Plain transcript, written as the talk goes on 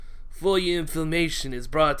For Your Information is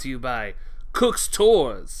brought to you by Cook's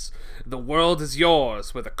Tours. The world is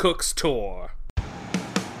yours with a Cook's Tour.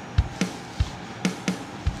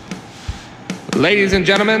 Ladies and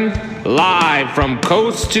gentlemen, live from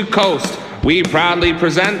coast to coast, we proudly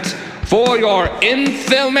present For Your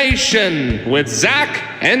Information with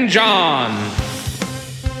Zach and John.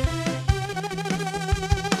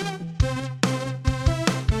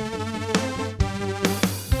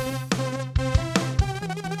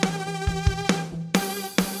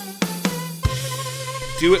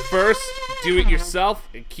 Do it first, do it yourself,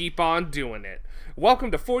 and keep on doing it.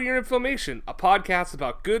 Welcome to For Your Information, a podcast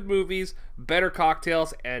about good movies, better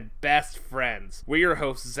cocktails, and best friends. We're your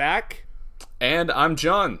hosts, Zach. And I'm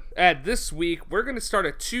John. And this week, we're going to start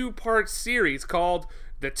a two-part series called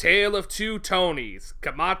The Tale of Two Tonys,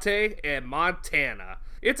 Kamate and Montana.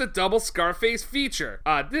 It's a double Scarface feature.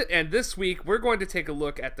 And this week, we're going to take a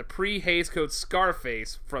look at the pre-Hays Code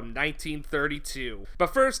Scarface from 1932.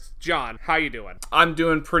 But first, John, how you doing? I'm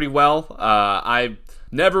doing pretty well. I've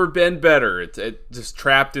never been better. It's just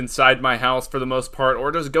trapped inside my house for the most part,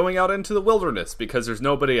 or just going out into the wilderness because there's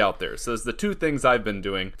nobody out there. So it's the two things I've been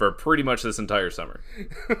doing for pretty much this entire summer.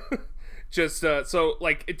 So,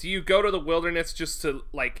 do you go to the wilderness just to,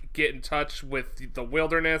 get in touch with the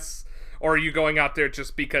wilderness? Or are you going out there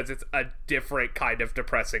just because it's a different kind of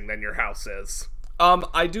depressing than your house is?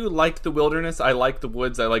 I do like the wilderness. I like the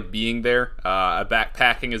woods. I like being there.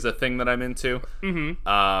 Backpacking is a thing that I'm into.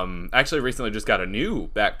 Mm-hmm. Actually, recently just got a new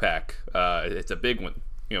backpack. It's a big one.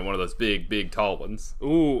 You know, one of those big, tall ones.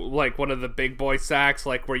 Ooh, like one of the big boy sacks,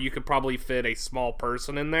 like where you could probably fit a small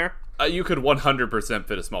person in there? You could 100%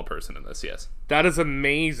 fit a small person in this, yes. That is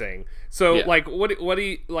amazing. So, yeah. What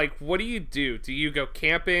do you do? Do you go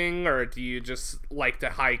camping, or do you just like to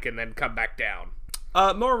hike and then come back down?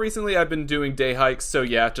 More recently, I've been doing day hikes, so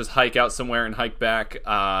yeah, just hike out somewhere and hike back.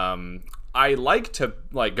 I like to,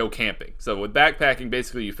 go camping. So with backpacking,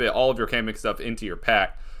 basically you fit all of your camping stuff into your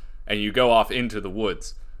pack, and you go off into the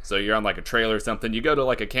woods. So you're on, a trailer or something. You go to,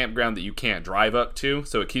 a campground that you can't drive up to,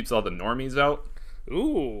 so it keeps all the normies out.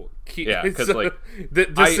 Ooh. Yeah, because, this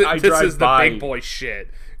is the big boy shit.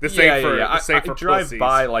 I drive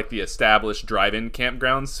by, the established drive-in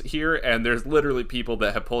campgrounds here, and there's literally people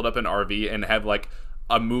that have pulled up an RV and have,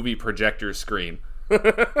 a movie projector screen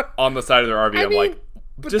on the side of their RV.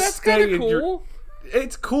 But just that's stay in cool. your...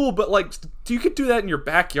 It's cool, but, you could do that in your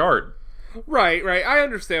backyard. Right. I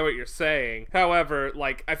understand what you're saying. However,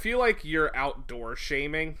 I feel like you're outdoor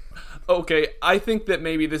shaming. Okay, I think that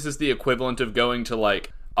maybe this is the equivalent of going to,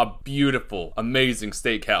 a beautiful, amazing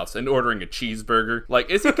steakhouse and ordering a cheeseburger.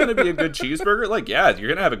 Is it going to be a good cheeseburger? Yeah, you're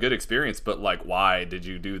going to have a good experience, but, why did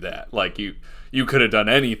you do that? You could have done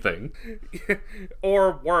anything.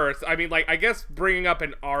 Or worse. I mean, I guess bringing up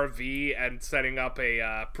an RV and setting up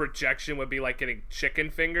a projection would be like getting chicken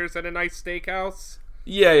fingers at a nice steakhouse.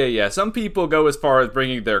 Yeah. Some people go as far as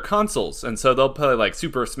bringing their consoles, and so they'll play,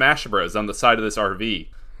 Super Smash Bros. On the side of this RV.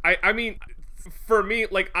 I mean, for me,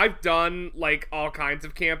 I've done, all kinds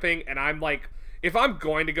of camping, and I'm if I'm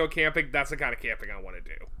going to go camping, that's the kind of camping I want to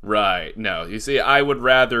do. Right. No, you see, I would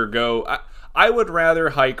rather go... I would rather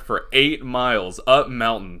hike for 8 miles up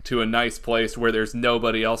mountain to a nice place where there's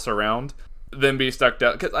nobody else around than be stuck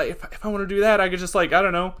down. Because if I want to do that, I could just, I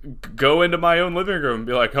don't know, go into my own living room and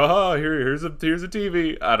be like, here's a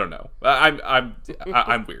TV. I don't know.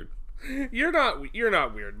 I'm weird. You're not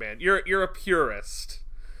weird, man. You're a purist.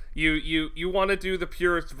 You want to do the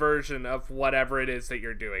purest version of whatever it is that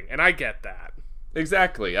you're doing, and I get that.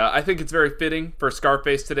 Exactly. I think it's very fitting for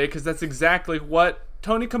Scarface today, because that's exactly what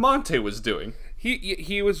Tony Kamate was doing.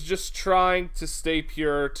 He was just trying to stay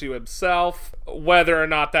pure to himself. Whether or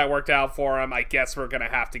not that worked out for him, I guess we're going to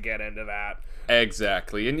have to get into that.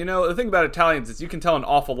 Exactly. And, the thing about Italians is you can tell an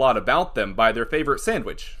awful lot about them by their favorite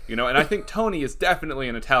sandwich. And I think Tony is definitely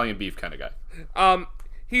an Italian beef kind of guy.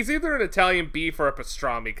 He's either an Italian beef or a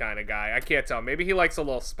pastrami kind of guy. I can't tell. Maybe he likes a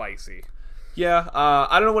little spicy. Yeah,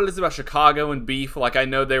 I don't know what it is about Chicago and beef. I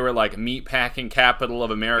know they were, meat packing capital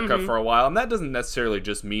of America for a while, and that doesn't necessarily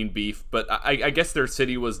just mean beef, but I guess their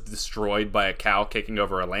city was destroyed by a cow kicking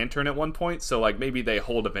over a lantern at one point, so, maybe they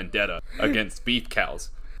hold a vendetta against beef cows.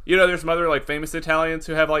 There's some other, famous Italians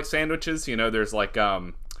who have, sandwiches. There's,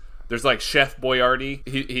 Chef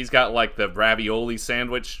Boyardee. He's got, the ravioli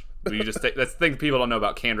sandwich. You just that's the thing people don't know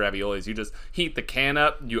about canned raviolis. You just heat the can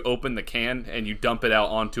up, you open the can, and you dump it out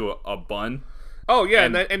onto a bun. Oh yeah,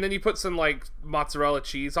 and then you put some mozzarella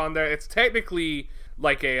cheese on there. It's technically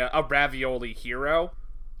a ravioli hero.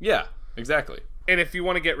 Yeah, exactly. And if you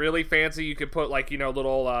want to get really fancy, you could put like,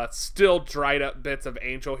 little still dried up bits of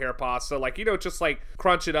angel hair pasta. Like, just like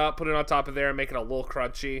crunch it up, put it on top of there and make it a little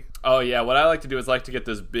crunchy. Oh yeah, what I like to do is like to get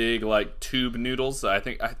those big like tube noodles. I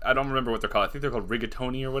think I don't remember what they're called. I think they're called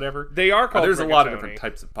rigatoni or whatever. They are called There's rigatoni. A lot of different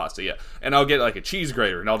types of pasta, yeah. And I'll get like a cheese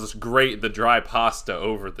grater and I'll just grate the dry pasta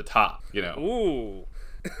over the top, Ooh.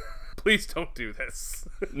 Please don't do this.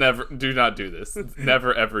 Never, do not do this.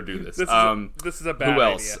 Never ever do this. This is a bad idea.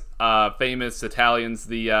 Who else? Famous Italians.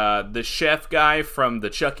 The chef guy from the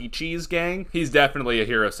Chuck E. Cheese gang. He's definitely a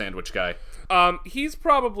hero sandwich guy. He's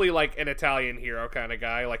probably like an Italian hero kind of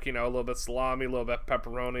guy. Like, a little bit of salami, a little bit of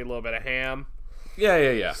pepperoni, a little bit of ham.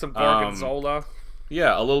 Yeah. Some gorgonzola.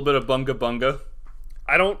 Yeah, a little bit of bunga bunga.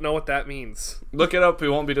 I don't know what that means. Look it up.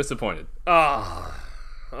 You won't be disappointed.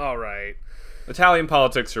 All right. Italian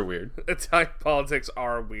politics are weird. Italian politics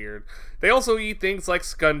are weird. They also eat things like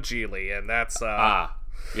scungili, and that's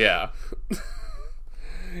yeah.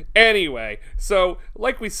 Anyway, so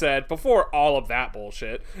like we said before all of that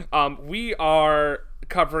bullshit, we are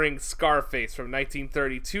covering Scarface from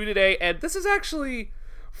 1932 today, and this is actually,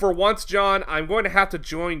 for once, John, I'm going to have to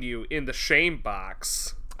join you in the shame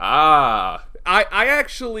box. I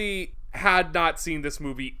actually had not seen this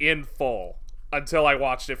movie in full until I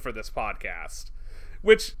watched it for this podcast.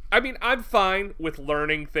 Which, I'm fine with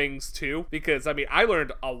learning things too, because, I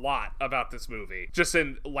learned a lot about this movie just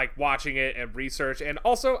in, like, watching it and research. And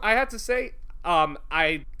also, I have to say,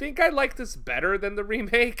 I think I like this better than the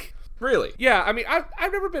remake. Really? Yeah,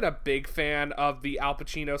 I've never been a big fan of the Al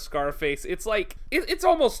Pacino Scarface. It's like, it's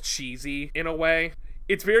almost cheesy in a way.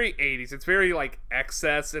 It's very 80s. It's very, like,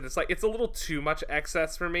 excess, and it's a little too much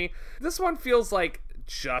excess for me. This one feels like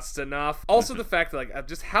just enough. Also, the fact that, like,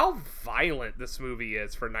 just how violent this movie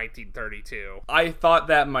is for 1932. I thought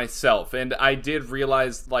that myself, and I did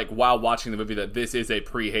realize, like, while watching the movie that this is a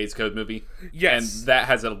pre-Hays Code movie. Yes. And that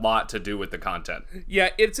has a lot to do with the content. Yeah,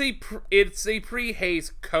 it's a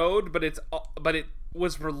pre-Hays Code, but it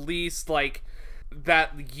was released, like,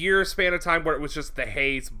 that year span of time where it was just the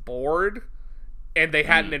Hays Board, and they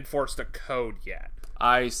hadn't enforced a code yet.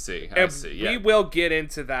 I see, yeah. We will get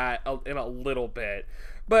into that in a little bit.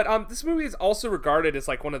 But this movie is also regarded as,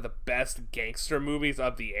 like, one of the best gangster movies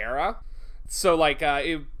of the era. So, like,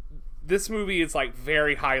 this movie is, like,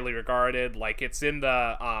 very highly regarded. Like, it's in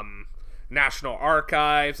the National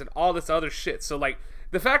Archives and all this other shit. So, like,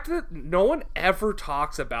 the fact that no one ever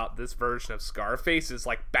talks about this version of Scarface is,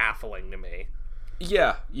 like, baffling to me.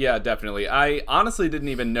 Yeah, definitely. I honestly didn't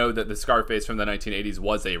even know that the Scarface from the 1980s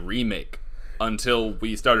was a remake until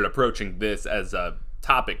we started approaching this as a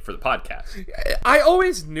topic for the podcast. I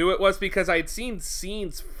always knew it was because I'd seen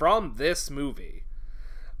scenes from this movie.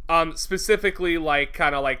 Specifically, like,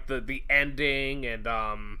 kind of like the ending and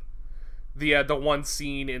the one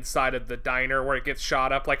scene inside of the diner where it gets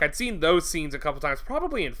shot up. Like, I'd seen those scenes a couple times,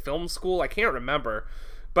 probably in film school. I can't remember.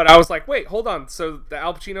 But I was like, wait, hold on. So the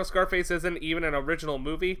Al Pacino Scarface isn't even an original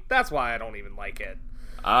movie? That's why I don't even like it.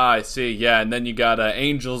 I see, yeah. And then you got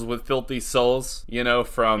Angels with Filthy Souls,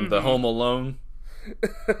 from the Home Alone.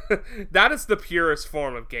 That is the purest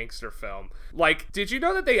form of gangster film. Like, did you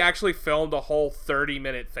know that they actually filmed a whole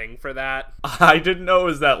 30-minute thing for that? I didn't know it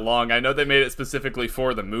was that long. I know they made it specifically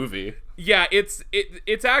for the movie. Yeah, it's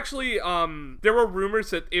actually, there were rumors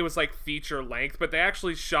that it was, like, feature length, but they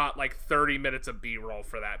actually shot, like, 30 minutes of B-roll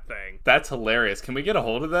for that thing. That's hilarious. Can we get a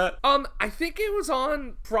hold of that? I think it was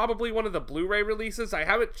on probably one of the Blu-ray releases. I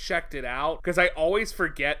haven't checked it out, because I always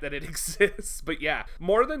forget that it exists. But yeah,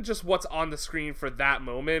 more than just what's on the screen for that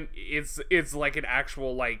moment, it's like an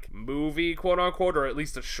actual, like, movie, quote-unquote, or at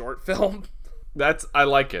least a short film. I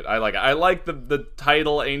like it. I like the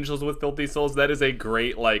title, Angels with Filthy Souls. That is a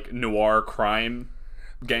great, like, noir crime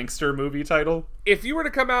gangster movie title. If you were to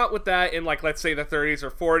come out with that in, like, let's say the 30s or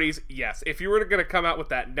 40s, yes. If you were going to come out with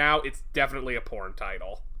that now, it's definitely a porn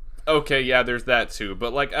title. Okay, yeah, there's that too.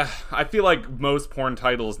 But, like, I feel like most porn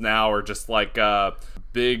titles now are just, like,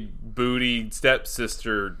 big booty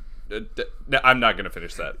stepsister. I'm not going to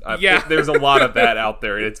finish that. Yeah. There's a lot of that out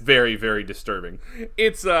there, and it's very, very disturbing.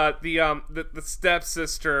 It's, the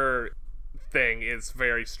stepsister thing is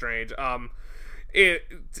very strange.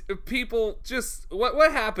 People just,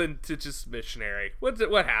 what happened to just Missionary? What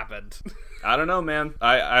happened? I don't know, man.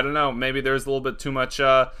 I don't know. Maybe there's a little bit too much,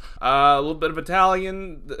 a little bit of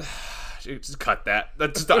Italian. Just cut that.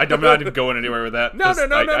 I'm not even going anywhere with that. No.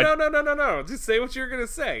 Just say what you're gonna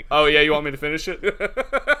say. Oh yeah, you want me to finish it?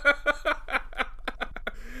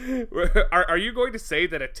 Are you going to say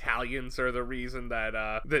that Italians are the reason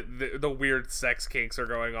that the weird sex kinks are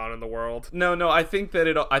going on in the world? No. I think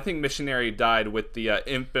Missionary died with the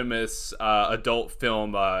infamous adult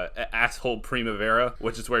film Asshole Primavera,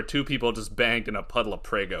 which is where two people just banged in a puddle of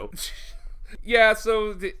Prego. Yeah,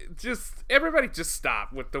 so everybody just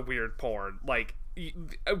stop with the weird porn. Like,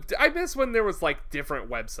 I miss when there was like different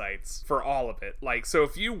websites for all of it. Like, so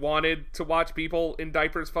if you wanted to watch people in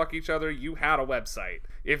diapers fuck each other, you had a website.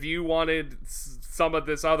 If you wanted some of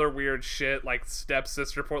this other weird shit like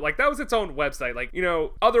stepsister porn, like that was its own website. Like, you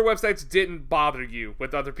know, other websites didn't bother you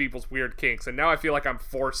with other people's weird kinks, and now I feel like I'm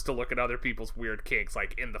forced to look at other people's weird kinks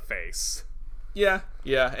like in the face. Yeah.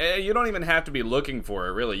 You don't even have to be looking for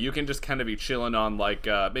it, really. You can just kind of be chilling on like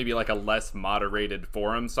maybe like a less moderated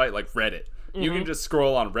forum site like Reddit. You can just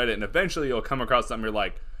scroll on Reddit, and eventually you'll come across something you're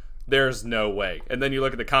like, there's no way. And then you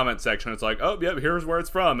look at the comment section, it's like, oh, yeah, here's where it's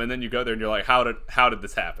from. And then you go there, and you're like, how did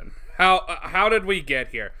this happen? How did we get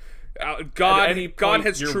here? God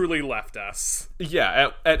has truly left us. Yeah,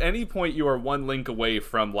 at any point you are one link away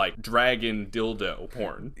from, like, dragon dildo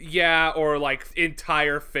porn. Yeah, or, like,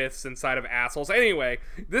 entire fifths inside of assholes. Anyway,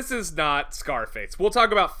 this is not Scarface. We'll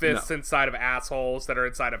talk about fifths inside of assholes that are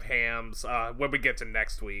inside of hams when we get to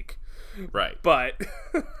next week. Right. But...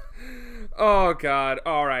 Oh, God.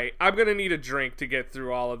 All right. I'm going to need a drink to get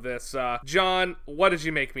through all of this. John, what did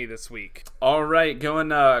you make me this week? All right. Going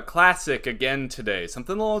classic again today.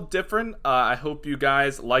 Something a little different. I hope you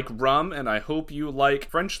guys like rum, and I hope you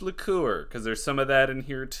like French liqueur, because there's some of that in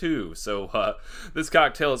here, too. So this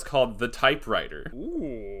cocktail is called The Typewriter.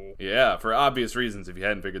 Ooh. Yeah, for obvious reasons, if you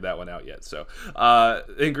hadn't figured that one out yet. So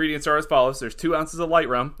the ingredients are as follows. There's 2 ounces of light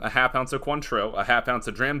rum, a half ounce of Cointreau, a half ounce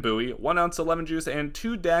of Drambuie, 1 ounce of lemon juice, and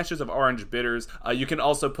 2 dashes of orange bitters. You can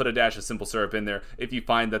also put a dash of simple syrup in there if you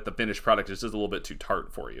find that the finished product is just a little bit too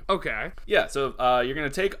tart for you. Okay. Yeah, so you're going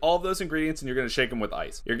to take all of those ingredients and you're going to shake them with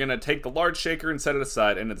ice. You're going to take the large shaker and set it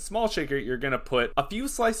aside, and in the small shaker, you're going to put a few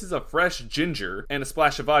slices of fresh ginger and a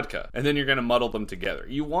splash of vodka, and then you're going to muddle them together.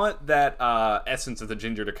 You want that essence of the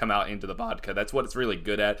ginger to come out into the vodka. That's what it's really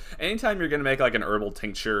good at. Anytime you're going to make like an herbal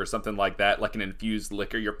tincture or something like that, like an infused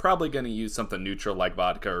liquor, you're probably going to use something neutral like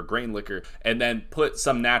vodka or grain liquor, and then put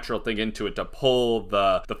some natural thing into it to pull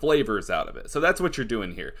the flavors out of it. So that's what you're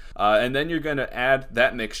doing here. And then you're going to add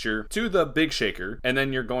that mixture to the big shaker, and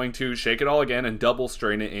then you're going to shake it all again and double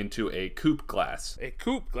strain it into a coupe glass. A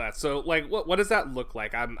coupe glass. So like what does that look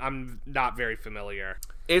like? I'm not very familiar.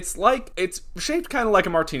 It's shaped kind of like a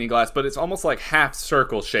martini glass, but it's almost like half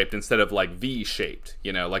circle shaped instead of like V shaped,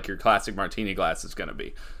 you know, like your classic martini glass is going to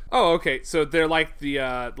be. Oh, okay. So they're like the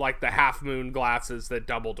half moon glasses that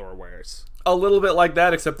Dumbledore wears. A little bit like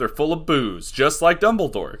that, except they're full of booze, just like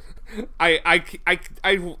Dumbledore. I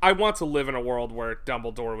want to live in a world where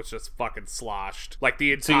Dumbledore was just fucking sloshed like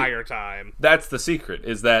the entire time. That's the secret,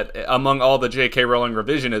 is that among all the J.K. Rowling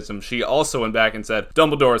revisionism, she also went back and said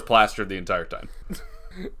Dumbledore is plastered the entire time.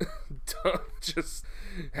 Just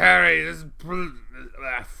Harry, this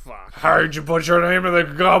fuck. Harry'd you put your name in the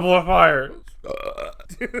goblet of fire?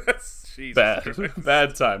 That's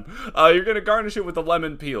bad time. You're gonna garnish it with a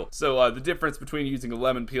lemon peel. So the difference between using a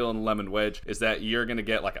lemon peel and a lemon wedge is that you're gonna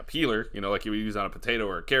get like a peeler, you know, like you would use on a potato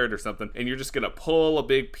or a carrot or something, and you're just gonna pull a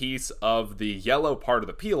big piece of the yellow part of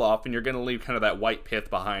the peel off, and you're gonna leave kind of that white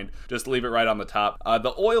pith behind. Just leave it right on the top.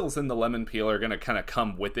 The oils in the lemon peel are gonna kind of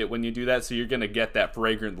come with it when you do that, so you're gonna get that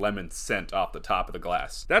fragrant lemon scent off the top of the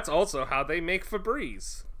glass. That's also how they make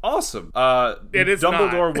Febreze. Awesome. It is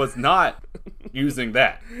Dumbledore was not using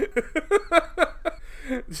that.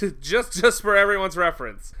 just for everyone's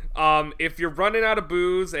reference. If you're running out of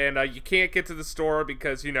booze and you can't get to the store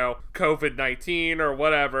because, you know, COVID-19 or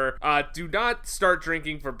whatever, do not start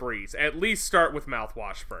drinking Febreze. At least start with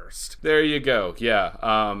mouthwash first. There you go. Yeah.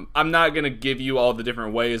 I'm not going to give you all the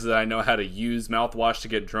different ways that I know how to use mouthwash to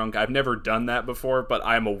get drunk. I've never done that before, but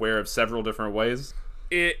I'm aware of several different ways.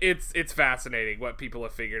 It's fascinating what people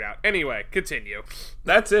have figured out. Anyway, continue.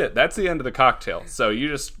 That's it. That's the end of the cocktail. So you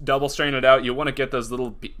just double strain it out. You want to get those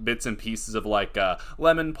little bits and pieces of like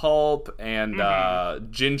lemon pulp and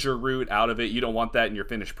ginger root out of it. You don't want that in your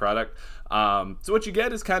finished product. So what you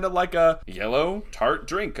get is kind of like a yellow tart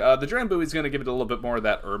drink. The Drambuie is going to give it a little bit more of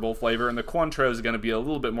that herbal flavor, and the Cointreau is going to be a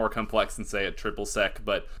little bit more complex than, say, a triple sec.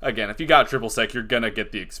 But again, if you got triple sec, you're going to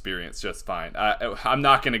get the experience just fine. I'm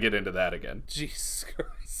not going to get into that again. Jesus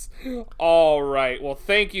Christ. All right. Well,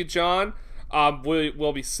 thank you, John.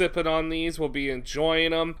 We'll be sipping on these. We'll be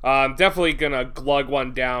enjoying them. I'm definitely going to glug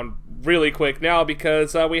one down really quick now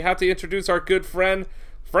because we have to introduce our good friend,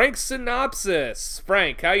 Frank Synopsis.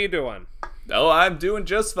 Frank, how you doing? Oh, I'm doing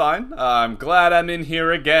just fine. I'm glad I'm in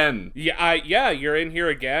here again. Yeah, you're in here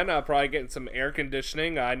again. Probably getting some air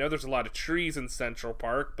conditioning. I know there's a lot of trees in Central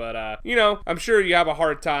Park, but I'm sure you have a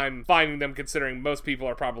hard time finding them, considering most people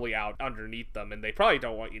are probably out underneath them, and they probably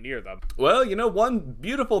don't want you near them. Well, one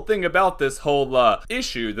beautiful thing about this whole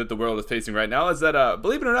issue that the world is facing right now is that,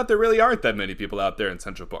 believe it or not, there really aren't that many people out there in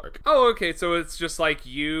Central Park. Oh, okay, so it's just like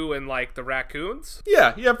you and like the raccoons?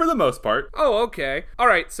 Yeah, for the most part. Oh, okay. All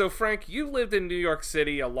right, so Frank, you lived in New York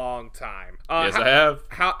City a long time. Yes, I have.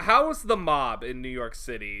 How was the mob in New York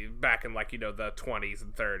City back in, like, the 20s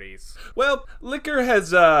and 30s? Well, liquor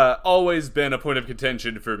has always been a point of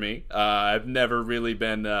contention for me. I've never really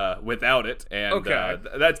been without it, and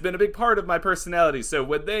that's been a big part of my personality. So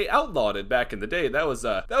when they outlawed it back in the day, that was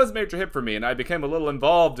a major hit for me, and I became a little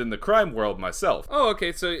involved in the crime world myself. Oh,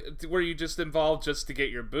 okay. So were you just involved just to get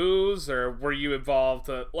your booze, or were you involved,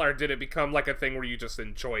 or did it become like a thing where you just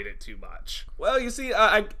enjoyed it too much? Well, you see,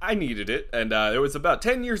 I needed it, and there was about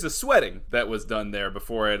 10 years of sweating that was done there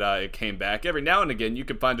before it came back. Every now and again, you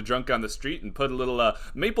can find a drunk on the street and put a little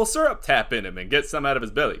maple syrup tap in him and get some out of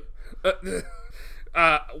his belly.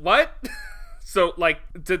 What? So, like,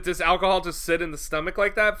 does alcohol just sit in the stomach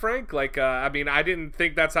like that, Frank? Like, I didn't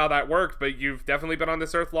think that's how that worked, but you've definitely been on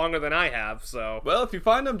this earth longer than I have, so... Well, if you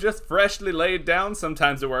find them just freshly laid down,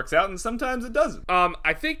 sometimes it works out, and sometimes it doesn't.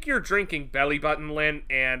 I think you're drinking belly button lint,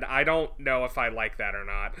 and I don't know if I like that or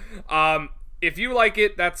not. If you like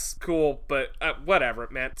it, that's cool, but whatever,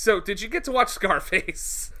 man. So, did you get to watch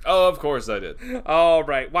Scarface? Oh, of course I did. All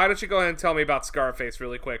right. Why don't you go ahead and tell me about Scarface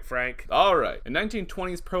really quick, Frank? All right. In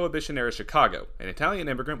 1920s Prohibition-era Chicago, an Italian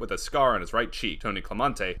immigrant with a scar on his right cheek, Tony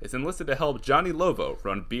Clemente, is enlisted to help Johnny Lovo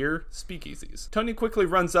run beer speakeasies. Tony quickly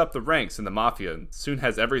runs up the ranks in the mafia and soon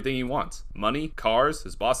has everything he wants. Money, cars,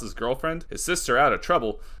 his boss's girlfriend, his sister out of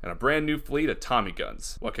trouble, and a brand new fleet of Tommy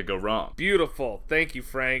guns. What could go wrong? Beautiful. Thank you,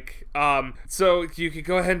 Frank. So you could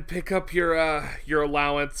go ahead and pick up your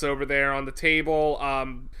allowance over there on the table.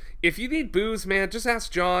 If you need booze, man, just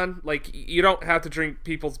ask John. Like, you don't have to drink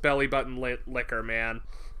people's belly button liquor, man.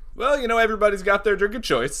 Well, everybody's got their drink of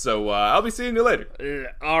choice, so I'll be seeing you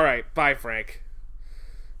later. All right, bye, Frank.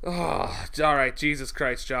 Oh, all right, Jesus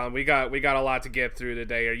Christ, John. We got a lot to get through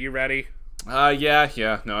today. Are you ready?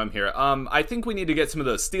 Yeah, no, I'm here. I think we need to get some of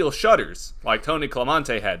those steel shutters, like Tony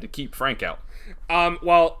Clemente had, to keep Frank out.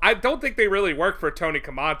 Well, I don't think they really work for Tony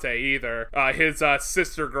Clemente either. His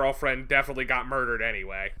sister girlfriend definitely got murdered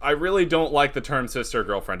anyway. I really don't like the term sister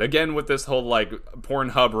girlfriend. Again, with this whole, like,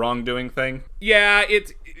 Pornhub wrongdoing thing. Yeah,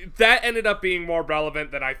 that ended up being more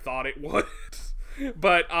relevant than I thought it would.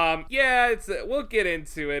 But yeah, we'll get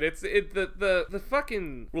into it. The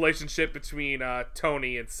fucking relationship between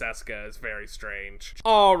Tony and Seska is very strange.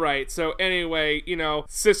 All right, so anyway,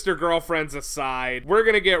 sister girlfriends aside, we're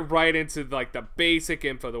gonna get right into like the basic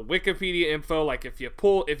info, the Wikipedia info. Like if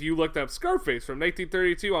you looked up Scarface from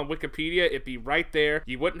 1932 on Wikipedia, it'd be right there.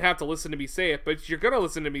 You wouldn't have to listen to me say it, but you're gonna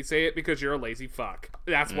listen to me say it because you're a lazy fuck.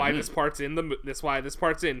 That's why this part's in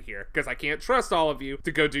here, because I can't trust all of you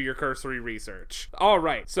to go do your cursory research.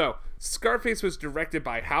 Alright, so Scarface was directed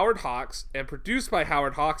by Howard Hawks and produced by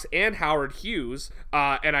Howard Hawks and Howard Hughes,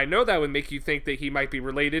 and I know that would make you think that he might be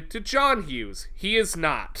related to John Hughes. He is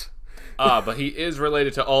not. But he is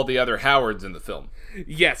related to all the other Howards in the film.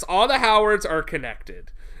 Yes, all the Howards are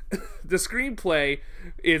connected. The screenplay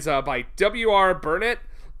is by W.R. Burnett,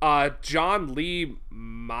 John Lee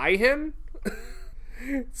Mahan,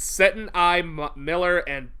 Seton I. Miller,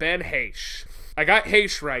 and Ben Heche. I got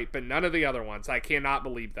Heche right, but none of the other ones. I cannot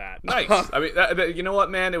believe that. Nice. I mean, you know what,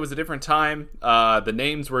 man? It was a different time. The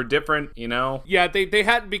names were different, Yeah, they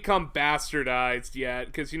hadn't become bastardized yet,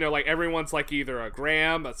 because, like, everyone's, like, either a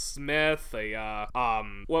Graham, a Smith,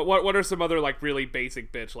 what are some other, like, really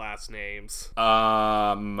basic bitch last names?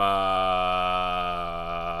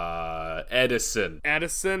 Edison.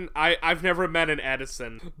 Edison? I've never met an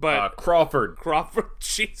Edison, but... Crawford.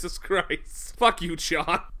 Jesus Christ. Fuck you,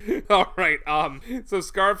 John. Alright, so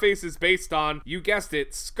Scarface is based on, you guessed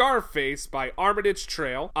it, Scarface by Armitage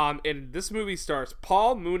Trail. And this movie stars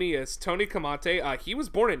Paul Mooney as Tony Clemente. He was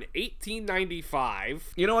born in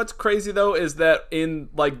 1895. You know what's crazy, though, is that in,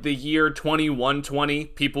 like, the year 2120,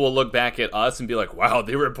 people will look back at us and be like, wow,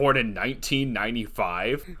 they were born in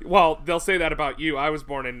 1995? Well, they'll say that about you. I was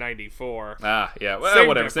born in 94. Yeah. Well,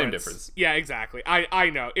 whatever, same difference. Yeah, exactly.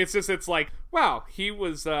 I know. It's just, it's like, Wow, he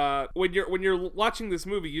was when you're watching this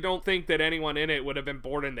movie, you don't think that anyone in it would have been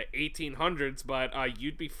born in the 1800s, but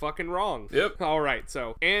you'd be fucking wrong. Yep. All right,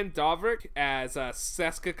 so Ann Doverick as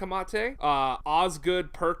Seska Kamate,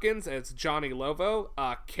 Osgood Perkins as Johnny Lovo,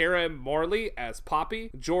 Karen Morley as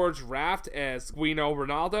Poppy, George Raft as Guino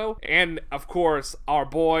Ronaldo, and of course our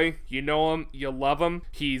boy, you know him, you love him.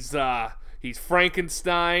 He's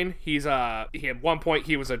Frankenstein. At one point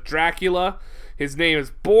he was a Dracula. His name is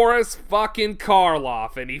Boris fucking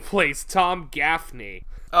Karloff, and he plays Tom Gaffney.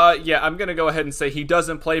 Yeah, I'm gonna go ahead and say he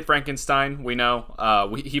doesn't play Frankenstein. We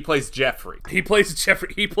know. He plays Jeffrey. He plays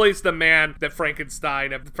Jeffrey. He plays the man that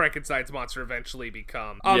Frankenstein's monster eventually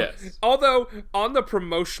become. Yes. Although on the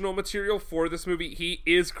promotional material for this movie, he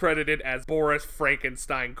is credited as Boris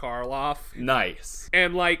Frankenstein Karloff. Nice.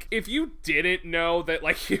 And like, if you didn't know that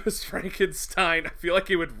like he was Frankenstein, I feel like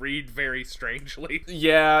it would read very strangely.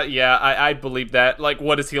 Yeah, I believe that. Like,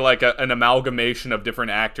 what is he, like an amalgamation of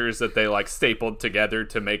different actors that they like stapled together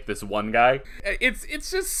to make this one guy?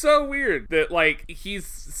 It's just so weird that like he's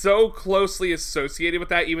so closely associated with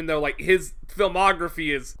that, even though like his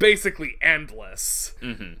filmography is basically endless.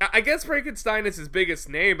 Mm-hmm. I guess Frankenstein is his biggest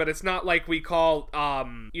name, but it's not like we call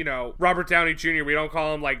Robert Downey Jr. We don't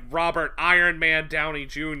call him like Robert Iron Man Downey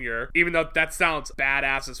Jr., even though that sounds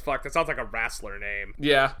badass as fuck. That sounds like a wrestler name.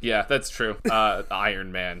 Yeah, that's true.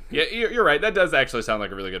 Iron Man. Yeah, you're right. That does actually sound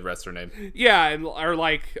like a really good wrestler name. Yeah, or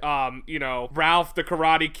like Ralph the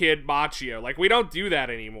Karate Kid Macchio. Like, we don't do that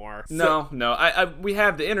anymore. No. We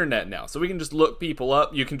have the internet now, so we can just look people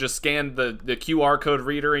up. You can just scan the QR code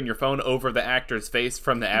reader in your phone over the actor's face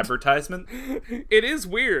from the advertisement. It is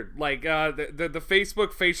weird. Like, the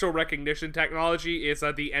Facebook facial recognition technology is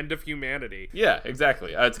the end of humanity. Yeah,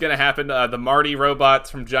 exactly. It's gonna happen. The Marty robots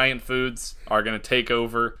from Giant Foods are gonna take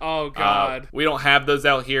over. Oh, God. We don't have those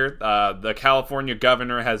out here. The California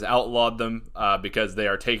governor has outlawed them because they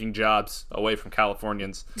are taking jobs away from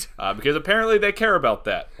Californians because apparently they care about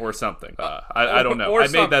that or something. I don't know. I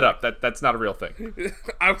made that up. That's not a real thing.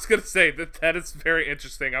 I was gonna say that is very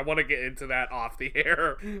interesting. I want to get into that off the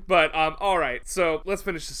air. But all right, so let's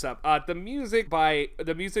finish this up. The music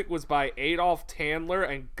was by Adolf Tandler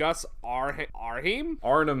and Gus Arnhem.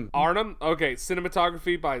 Okay,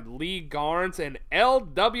 cinematography by Lee Garnes and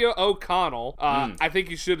L.W. O'Connell. I think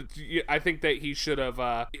he should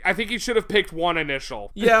have picked one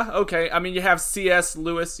initial. Yeah, okay. I mean, you have C.S.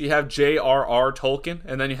 Lewis, you have J.R.R. Tolkien,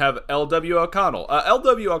 and then you have L.W. O'Connell.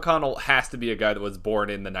 L.W. O'Connell has to be a guy that was born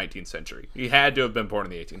in the 19th century. He had to have been born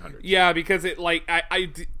in the 1800s. Yeah, because it like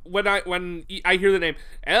when I hear the name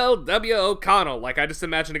L.W. O'Connell, like I just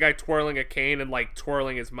imagine a guy twirling a cane and like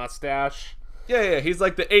twirling his mustache. Yeah, he's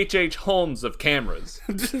like the H.H. Holmes of cameras.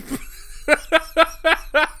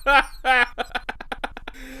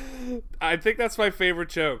 I think that's my favorite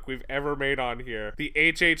joke we've ever made on here. The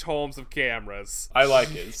H.H. Holmes of cameras. I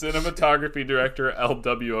like it. Cinematography director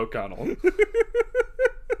L.W. O'Connell.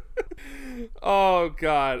 Oh,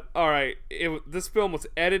 God. All right. This film was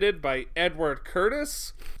edited by Edward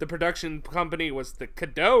Curtis. The production company was the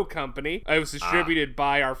Cadeau Company. It was distributed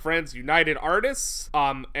by our friends United Artists.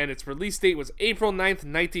 And its release date was April 9th,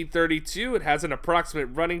 1932. It has an approximate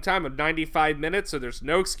running time of 95 minutes, so there's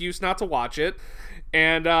no excuse not to watch it.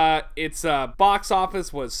 And its box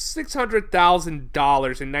office was $600,000 in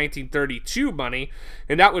 1932 money,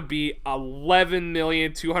 and that would be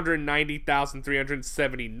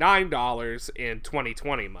 $11,290,379 in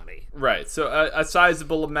 2020 money. Right, so a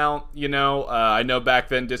sizable amount, I know back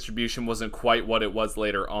then distribution wasn't quite what it was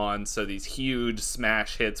later on, so these huge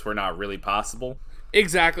smash hits were not really possible.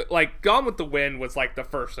 Exactly. Like, Gone with the Wind was, like, the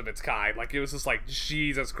first of its kind. Like, it was just like,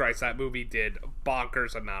 Jesus Christ, that movie did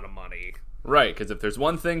bonkers amount of money. Right, because if there's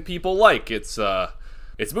one thing people like, it's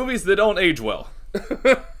movies that don't age well.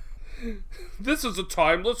 This is a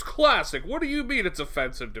timeless classic. What do you mean it's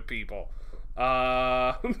offensive to people?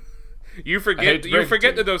 You forget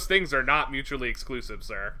that those things are not mutually exclusive,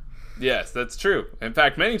 sir. Yes, that's true. In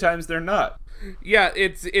fact, many times they're not. Yeah,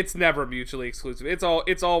 it's never mutually exclusive.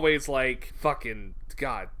 It's always like fucking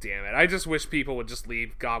God damn it. I just wish people would just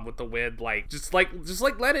leave Gone with the Wind, just let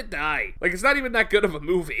it die. Like, it's not even that good of a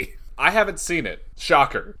movie. I haven't seen it.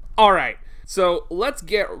 Shocker. All right. So let's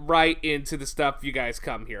get right into the stuff you guys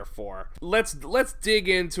come here for. Let's dig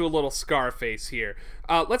into a little Scarface here.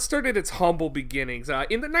 Let's start at its humble beginnings.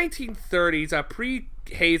 In the 1930s,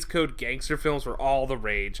 pre-Hays Code gangster films were all the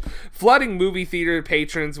rage, flooding movie theater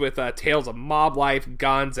patrons with tales of mob life,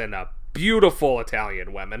 guns, and beautiful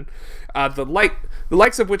Italian women. The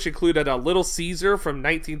likes of which included Little Caesar from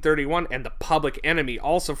 1931 and The Public Enemy,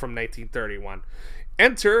 also from 1931.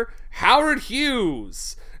 Enter Howard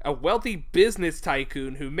Hughes a wealthy business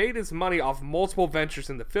tycoon who made his money off multiple ventures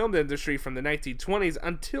in the film industry from the 1920s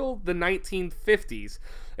until the 1950s,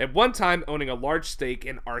 at one time owning a large stake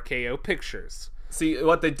in RKO Pictures. See,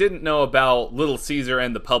 what they didn't know about Little Caesar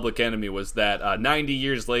and the Public Enemy was that 90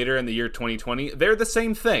 years later, in the year 2020, they're the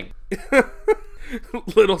same thing.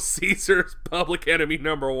 Little Caesar's Public Enemy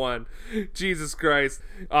 #1. Jesus Christ.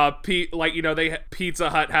 Pizza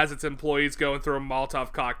Hut has its employees going through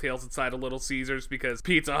Molotov cocktails inside of Little Caesar's because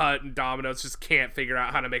Pizza Hut and Domino's just can't figure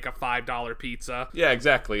out how to make a $5 pizza. Yeah,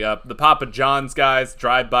 exactly. The Papa John's guys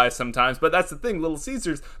drive by sometimes, but that's the thing. Little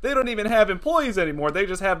Caesar's, they don't even have employees anymore. They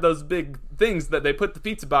just have those big things that they put the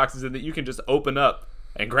pizza boxes in that you can just open up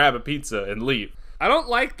and grab a pizza and leave. I don't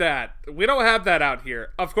like that. We don't have that out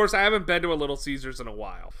here. Of course, I haven't been to a Little Caesars in a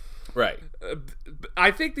while. Right.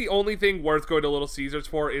 I think the only thing worth going to Little Caesars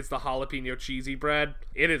for is the jalapeno cheesy bread.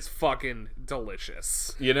 It is fucking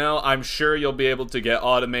delicious. You know, I'm sure you'll be able to get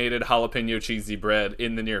automated jalapeno cheesy bread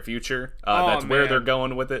in the near future. That's where they're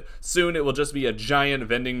going with it. Soon it will just be a giant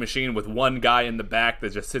vending machine with one guy in the back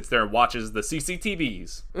that just sits there and watches the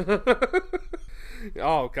CCTVs.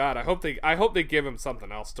 Oh god, I hope they give him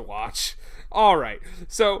something else to watch. All right,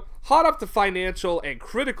 so hot up the financial and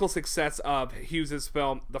critical success of Hughes's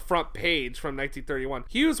film The Front Page from 1931,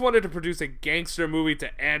 Hughes wanted to produce a gangster movie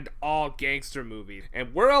to end all gangster movies.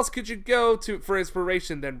 And where else could you go for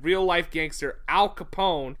inspiration than real-life gangster Al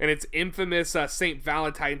Capone and its infamous St.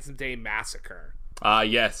 Valentine's Day Massacre?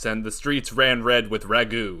 Yes, and the streets ran red with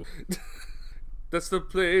ragu. That's the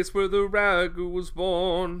place where the ragu was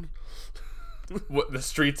born. What, the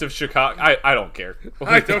streets of Chicago? I don't care.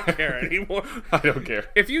 I don't care anymore. I don't care.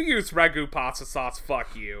 If you use ragu pasta sauce,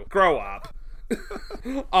 fuck you. Grow up.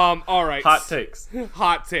 All right. Hot takes.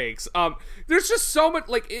 There's just so much,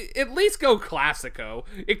 at least go Classico.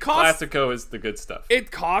 Classico is the good stuff.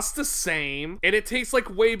 It costs the same, and it tastes,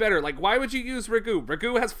 way better. Why would you use ragu?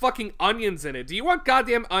 Ragu has fucking onions in it. Do you want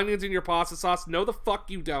goddamn onions in your pasta sauce? No, the fuck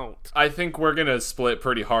you don't. I think we're gonna split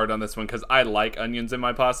pretty hard on this one, because I like onions in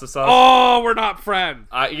my pasta sauce. Oh, we're not friends.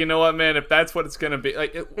 You know what, man? If that's what it's gonna be,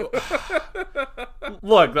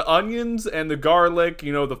 look, the onions and the garlic,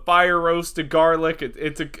 the fire-roasted garlic,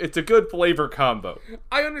 it's a good flavor combo.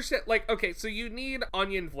 I understand, okay, so you need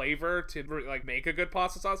onion flavor to, make a good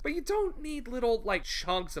pasta sauce, but you don't need little,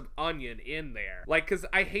 chunks of onion in there. Because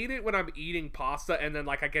I hate it when I'm eating pasta and then,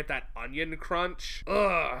 I get that onion crunch.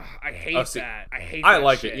 Ugh, I hate that. I hate that I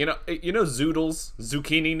like shit. it. You know zoodles?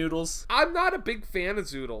 Zucchini noodles? I'm not a big fan of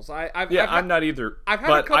zoodles. I'm not either. I've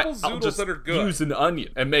had a couple zoodles that are good. Use an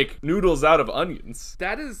onion and make noodles out of onions.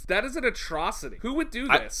 That is an atrocity. Who would do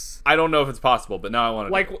this? I don't know if it's possible, but now I want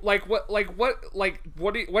to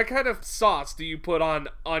what kind of sauce do you put on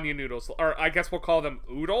onion noodles? Or I guess we'll call them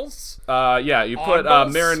oodles? Yeah, you put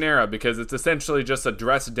marinara because it's essentially just a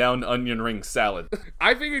dressed down onion ring salad.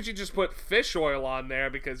 I figured you just put fish oil on there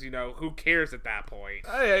because, who cares at that point?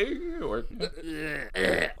 Yeah, you work.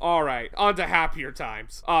 All right, on to happier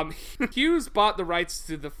times. Hughes bought the rights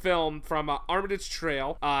to the film from Armitage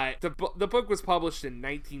Trail. The book was published in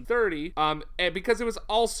 1930, and because it was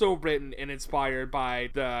also written and inspired by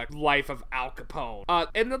the life of Al Capone.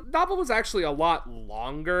 And the novel was actually a lot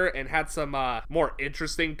longer and had some more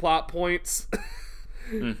interesting plot points.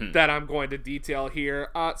 That I'm going to detail here.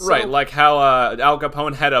 Right, like how Al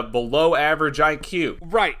Capone had a below average IQ.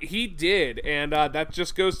 Right, he did, and that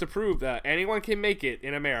just goes to prove that anyone can make it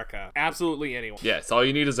in America. Absolutely anyone. Yes, all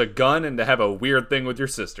you need is a gun and to have a weird thing with your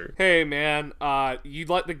sister. Hey man, you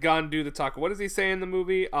let the gun do the talking. What does he say in the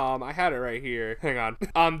movie? I had it right here. Hang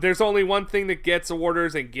on. There's only one thing that gets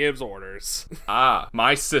orders and gives orders.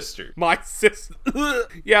 My sister. My sister.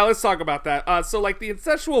 Yeah, let's talk about that. So the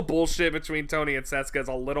incestual bullshit between Tony and Seska is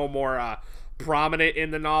a little more prominent in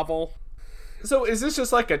the novel. So is this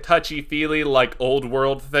just a touchy-feely, old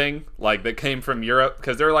world thing, that came from Europe?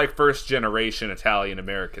 Because they're first generation Italian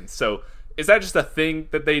Americans. So is that just a thing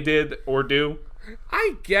that they did or do?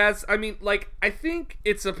 I guess. I mean, I think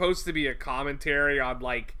it's supposed to be a commentary on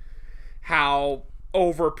how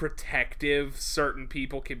overprotective certain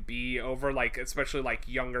people can be over especially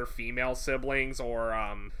younger female siblings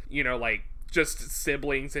or just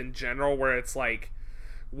siblings in general, where it's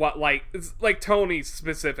it's Tony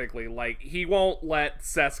specifically, he won't let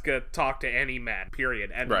Seska talk to any men,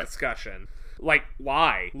 period, end of discussion.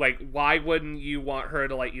 Why? Why wouldn't you want her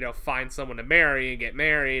to, find someone to marry and get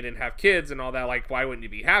married and have kids and all that? Why wouldn't you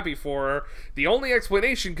be happy for her? The only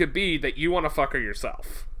explanation could be that you want to fuck her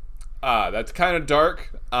yourself. That's kind of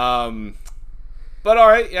dark. But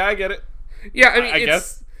alright, yeah, I get it. Yeah, I mean, I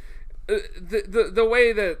guess the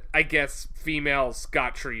way that I guess females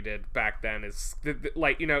got treated back then is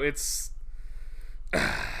it's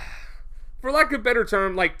for lack of a better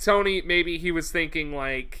term, like, Tony, maybe he was thinking,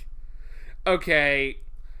 like, okay,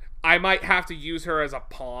 I might have to use her as a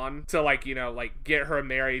pawn to, like, you know, like, get her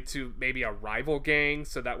married to maybe a rival gang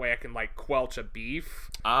so that way I can, like, quelch a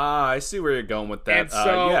beef. Ah, I see where you're going with that. And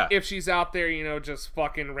so, yeah. if she's out there, you know, just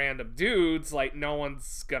fucking random dudes, like, no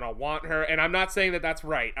one's gonna want her. And I'm not saying that that's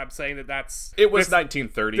right. I'm saying that that's... It was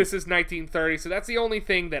 1930. This is 1930, so that's the only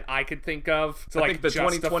thing that I could think of to, I like, think the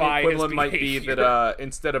justify 2020 equivalent his might be behavior. that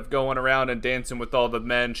instead of going around and dancing with all the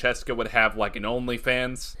men, Cheska would have, like, an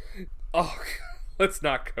OnlyFans. Oh, let's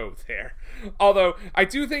not go there. Although, I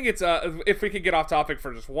do think it's, if we could get off topic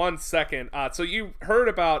for just 1 second, so you heard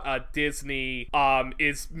about, Disney,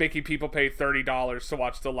 is making people pay $30 to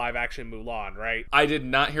watch the live-action Mulan, right? I did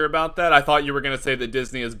not hear about that. I thought you were going to say that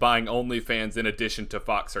Disney is buying OnlyFans in addition to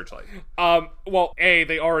Fox Searchlight. Well, A,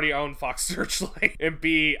 they already own Fox Searchlight, and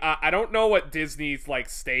B, I don't know what Disney's, like,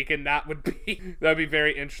 stake in that would be. That'd be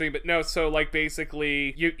very interesting, but no, so, like,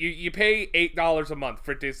 basically, you pay $8 a month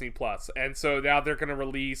for Disney Plus, and so now they're gonna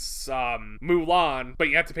release, Mulan, but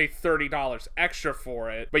you have to pay $30 extra for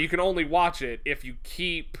it, but you can only watch it if you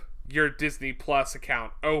keep your Disney Plus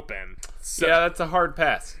account open. So, yeah, that's a hard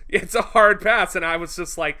pass. it's a hard pass, and I was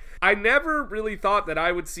just like, I never really thought that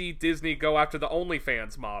I would see Disney go after the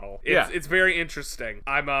OnlyFans model. It's very interesting.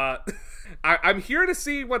 I'm here to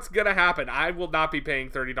see what's gonna happen. I will not be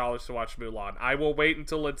paying $30 to watch Mulan. I will wait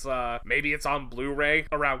until it's maybe it's on Blu-ray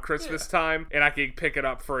around Christmas time, and I can pick it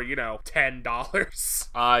up for, you know, $10.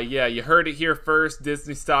 Yeah, you heard it here first.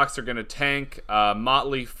 Disney stocks are gonna tank.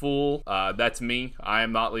 Motley Fool, that's me. I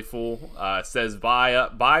am Motley Fool. Says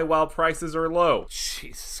buy while prices are low.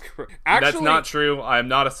 Jesus Christ. Actually, that's not true. I am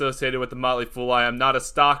not associated with the Motley Fool. I am not a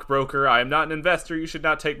stockbroker. I am not an investor. You should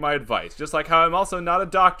not take my advice. Just like how I'm also not a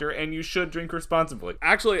doctor, and you should drink responsibly.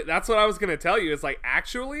 Actually, that's what I was gonna tell you. Is like,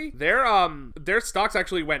 actually, their stocks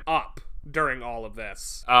actually went up during all of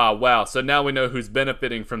this. Wow. So now we know who's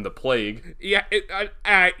benefiting from the plague. Yeah,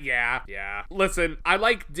 yeah. Listen, I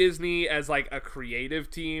like Disney as, like, a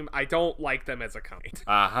creative team. I don't like them as a company.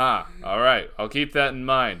 Aha. All right. I'll keep that in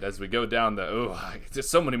mind as we go down the... there's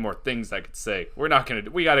so many more things I could say. We're not gonna...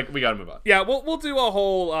 We gotta move on. Yeah, we'll do a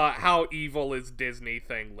whole, how evil is Disney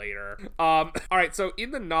thing later. Alright, so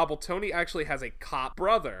in the novel, Tony actually has a cop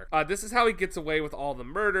brother. This is how he gets away with all the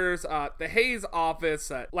murders. The Hayes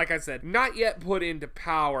office, like I said, not yet put into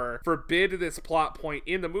power, forbid this plot point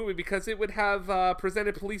in the movie because it would have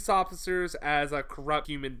presented police officers as corrupt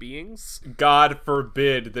human beings. God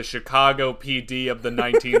forbid the Chicago PD of the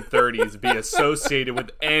 1930s be associated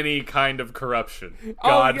with any kind of corruption.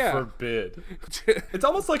 God forbid. It's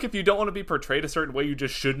almost like if you don't want to be portrayed a certain way, you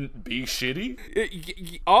just shouldn't be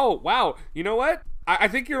shitty. Oh, wow. You know what? I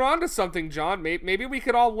think you're onto something, John. Maybe we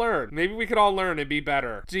could all learn. Maybe we could all learn and be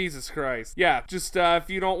better. Jesus Christ. Yeah, just if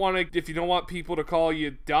you don't want people to call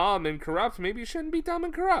you dumb and corrupt, maybe you shouldn't be dumb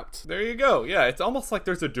and corrupt. There you go. Yeah, it's almost like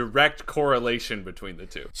there's a direct correlation between the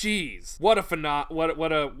two. Jeez, what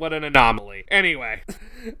an anomaly. Anyway,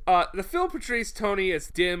 the film portrays Tony as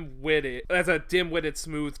a dim-witted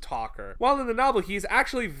smooth talker, while in the novel he's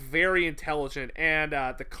actually very intelligent, and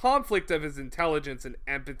the conflict of his intelligence and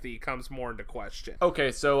empathy comes more into question.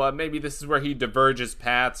 Okay, so maybe this is where he diverges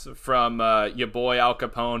paths from your boy Al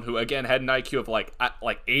Capone, who again had an IQ of like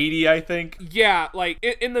 80, I think. Yeah, like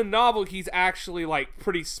in the novel, he's actually like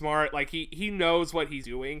pretty smart. Like he knows what he's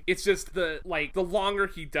doing. It's just the longer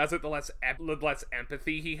he does it, the less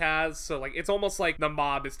empathy he has. So like it's almost like the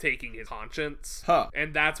mob is taking his conscience,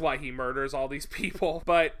 and that's why he murders all these people.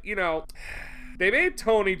 But you know. They made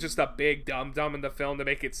Tony just a big dum-dum in the film to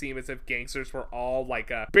make it seem as if gangsters were all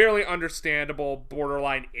like barely understandable,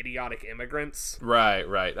 borderline idiotic immigrants. Right.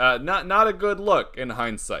 Not a good look in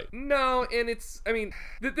hindsight. No, and it's, I mean,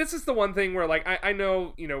 this is the one thing where like, I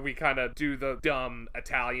know, you know, we kind of do the dumb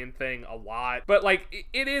Italian thing a lot, but like,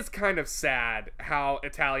 it is kind of sad how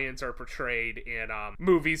Italians are portrayed in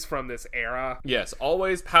movies from this era. Yes,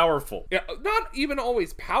 always powerful. Yeah, not even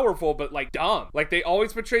always powerful, but like dumb. Like they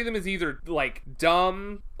always portray them as either like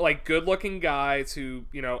dumb, like good-looking guys who,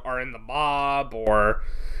 you know, are in the mob or,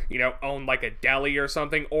 you know, own like a deli or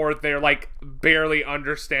something, or they're like barely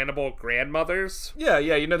understandable grandmothers. Yeah,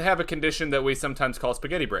 you know, they have a condition that we sometimes call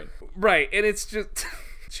spaghetti brain. Right, and it's just...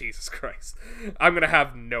 Jesus Christ. I'm gonna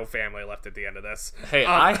have no family left at the end of this. Hey,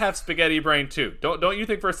 I have spaghetti brain too. Don't you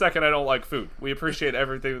think for a second I don't like food. We appreciate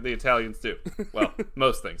everything that the Italians do. Well,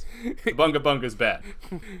 most things. The Bunga Bunga's bad.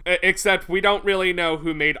 Except we don't really know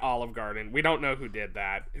who made Olive Garden. We don't know who did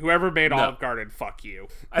that. Whoever made Olive Garden, fuck you.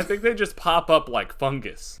 I think they just pop up like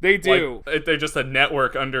fungus. They do. Like, they're just a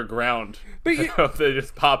network underground. But they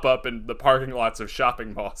just pop up in the parking lots of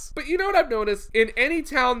shopping malls. But you know what I've noticed? In any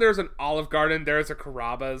town there's an Olive Garden, there's a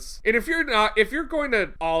Carrabba's. And if you're going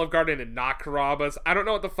to Olive Garden and not Carrabba's, I don't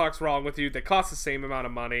know what the fuck's wrong with you. They cost the same amount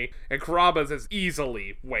of money, and Carrabba's is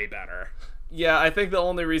easily way better. Yeah, I think the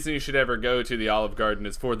only reason you should ever go to the Olive Garden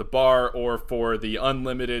is for the bar or for the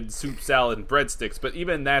unlimited soup, salad, and breadsticks, but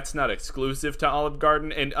even that's not exclusive to Olive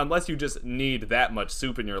Garden, and unless you just need that much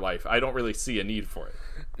soup in your life, I don't really see a need for it.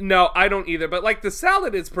 No, I don't either, but like the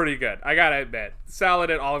salad is pretty good. I gotta admit, salad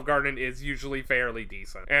at Olive Garden is usually fairly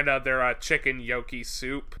decent. And their chicken gnocchi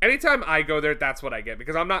soup. Anytime I go there, that's what I get,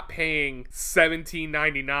 because I'm not paying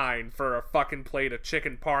 $17.99 for a fucking plate of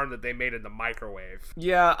chicken parm that they made in the microwave.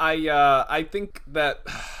 Yeah, I think that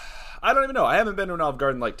I don't even know. I haven't been to an Olive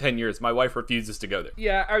Garden in like 10 years. My wife refuses to go there.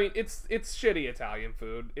 Yeah, I mean, it's shitty Italian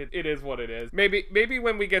food. It is what it is. Maybe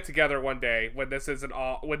when we get together one day, when this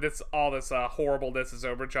horribleness is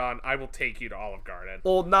over, John, I will take you to Olive Garden.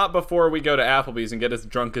 Well, not before we go to Applebee's and get as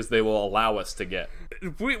drunk as they will allow us to get.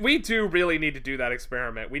 We do really need to do that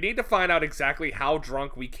experiment. We need to find out exactly how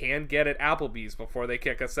drunk we can get at Applebee's before they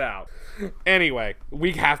kick us out. Anyway,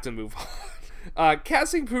 we have to move on.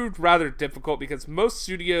 Casting proved rather difficult because most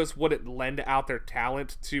studios wouldn't lend out their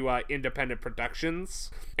talent to independent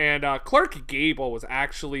productions. And Clark Gable was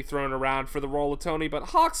actually thrown around for the role of Tony, but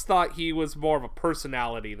Hawks thought he was more of a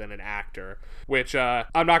personality than an actor, which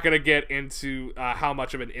I'm not going to get into how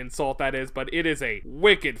much of an insult that is, but it is a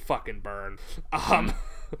wicked fucking burn.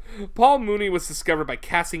 Paul Mooney was discovered by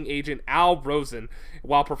casting agent Al Rosen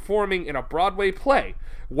while performing in a Broadway play.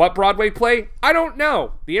 What Broadway play? I don't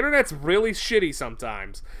know. The internet's really shitty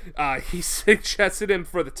sometimes. He suggested him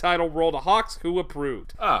for the title role to Hawks, who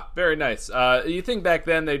approved. Ah, very nice. You think back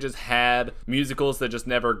then they just had musicals that just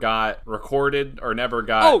never got recorded or never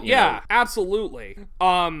got... Oh, yeah, absolutely.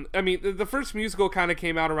 I mean, the first musical kind of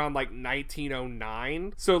came out around, like,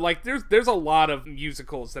 1909. So, like, there's a lot of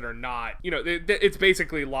musicals that are not, it's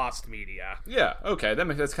basically lost media. Yeah, okay. That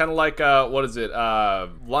makes sense. Kind of like, what is it?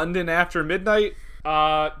 London After Midnight?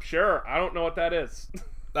 Sure. I don't know what that is.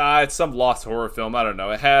 It's some lost horror film. I don't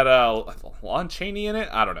know. It had Lon Chaney in it.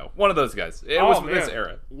 I don't know. One of those guys. It was from this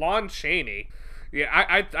era. Lon Chaney. Yeah,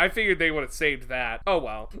 I figured they would have saved that. Oh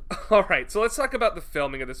well. Alright, so let's talk about the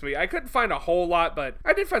filming of this movie. I couldn't find a whole lot, but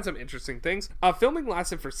I did find some interesting things. Filming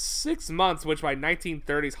lasted for 6 months, which by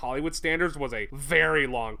 1930s Hollywood standards was a very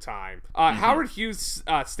long time. Howard Hughes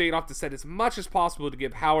stayed off the set as much as possible to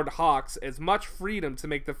give Howard Hawks as much freedom to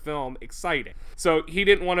make the film exciting. So he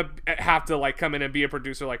didn't want to have to like come in and be a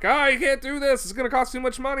producer like, oh, you can't do this, it's gonna cost too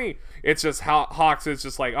much money. It's just how Hawks is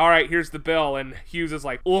just like, alright, here's the bill, and Hughes is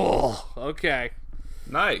like, oh, okay.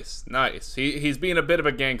 Nice. He's being a bit of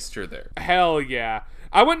a gangster there. Hell yeah.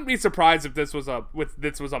 I wouldn't be surprised if this was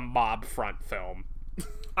a mob front film.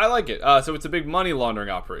 I like it. So it's a big money laundering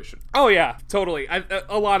operation. Oh yeah, totally.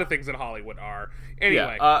 A lot of things in Hollywood are.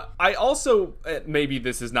 Anyway. Yeah, I also, maybe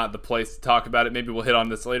this is not the place to talk about it, maybe we'll hit on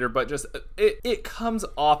this later, but just, it comes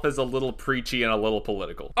off as a little preachy and a little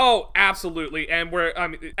political. Oh, absolutely, and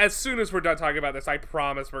as soon as we're done talking about this, I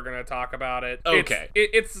promise we're gonna talk about it. Okay.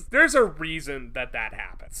 There's a reason that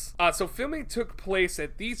happens. So filming took place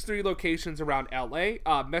at these 3 locations around LA,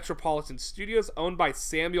 Metropolitan Studios, owned by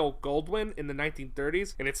Samuel Goldwyn in the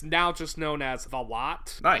 1930s, and it's now just known as The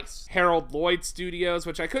Lot. Nice. Harold Lloyd Studios,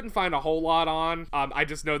 which I couldn't find a whole lot on. I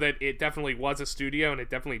just know that it definitely was a studio and it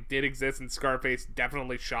definitely did exist, and Scarface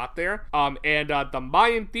definitely shot there. And the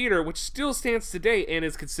Mayan Theater, which still stands today and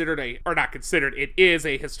is it is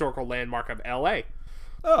a historical landmark of LA.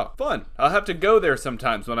 Oh, fun. I'll have to go there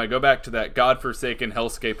sometimes when I go back to that godforsaken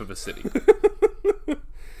hellscape of a city.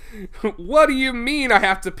 What do you mean I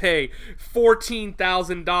have to pay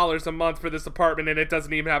 $14,000 a month for this apartment and it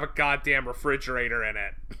doesn't even have a goddamn refrigerator in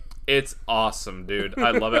it? It's awesome, dude.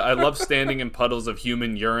 I love it. I love standing in puddles of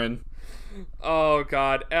human urine. Oh,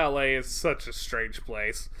 God. LA is such a strange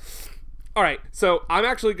place. Alright, so I'm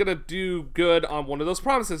actually going to do good on one of those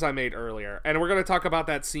promises I made earlier. And we're going to talk about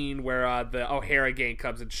that scene where the O'Hara gang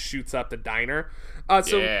comes and shoots up the diner.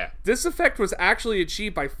 This effect was actually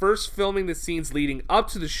achieved by first filming the scenes leading up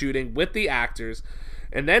to the shooting with the actors,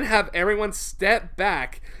 and then have everyone step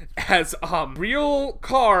back as real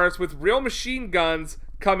cars with real machine guns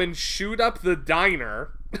come and shoot up the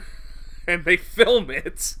diner, and they film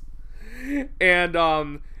it.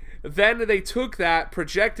 And then they took that,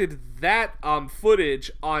 projected that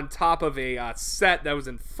footage on top of a set that was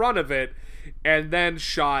in front of it, and then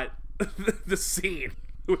shot the scene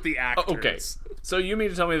with the actors. Okay, so you mean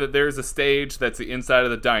to tell me that there's a stage that's the inside of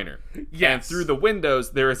the diner? Yes. And through the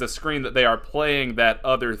windows, there is a screen that they are playing that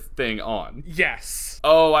other thing on? Yes.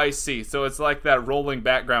 Oh, I see. So it's like that rolling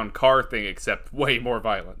background car thing, except way more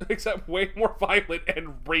violent. Except way more violent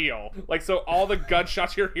and real. Like, so all the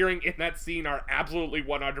gunshots you're hearing in that scene are absolutely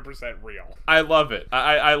 100% real. I love it.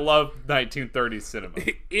 I love 1930s cinema.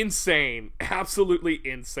 Insane. Absolutely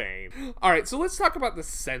insane. Alright, so let's talk about the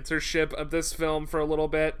censorship of this film for a little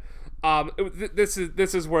bit. This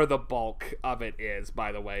is where the bulk of it is,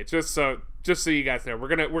 by the way. Just so you guys know,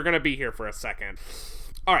 we're gonna be here for a second.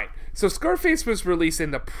 Alright, so Scarface was released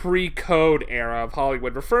in the pre-code era of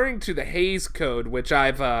Hollywood, referring to the Hays Code, which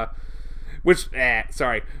was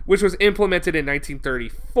implemented in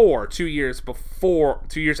 1934, 2 years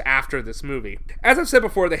after this movie. As I've said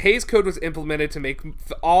before, the Hays Code was implemented to make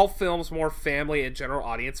all films more family and general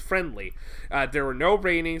audience friendly. There were no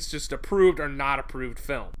ratings, just approved or not approved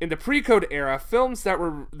films. In the pre-code era, films that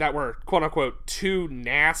were quote unquote too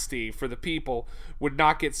nasty for the people would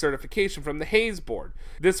not get certification from the Hays Board.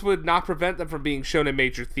 This would not prevent them from being shown in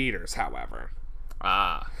major theaters, however.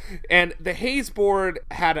 And the Hays Board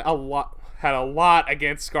had a lot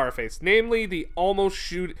against Scarface, namely the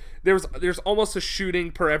there's almost a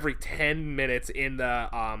shooting per every 10 minutes in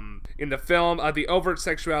the film, the overt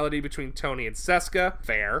sexuality between Tony and Seska,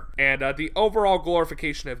 fair, and the overall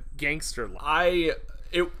glorification of gangster life.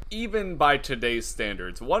 Even by today's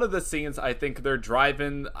standards, one of the scenes, I think they're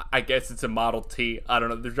driving, I guess it's a Model T, I don't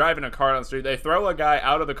know, they're driving a car down the street, they throw a guy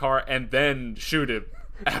out of the car and then shoot him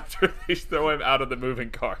after they throw him out of the moving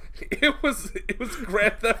car. It was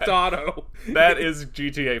Grand Theft Auto. That is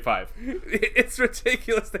GTA 5. It's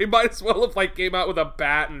ridiculous. They might as well have came out with a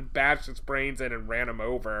bat and bashed his brains in and ran him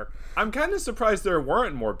over. I'm kind of surprised there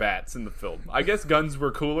weren't more bats in the film. I guess guns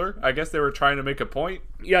were cooler. I guess they were trying to make a point.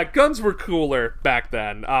 Yeah, guns were cooler back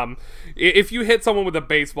then. If you hit someone with a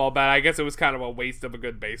baseball bat, I guess it was kind of a waste of a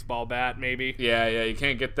good baseball bat, maybe. Yeah, you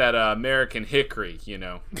can't get that American hickory, you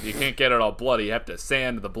know. You can't get it all bloody. You have to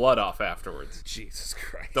sand the blood off afterwards. Jesus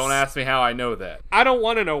Christ. Don't ask me how I know that. I don't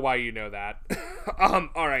want to know why you know that.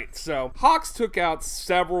 Alright, so Hawks took out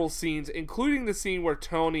several scenes, including the scene where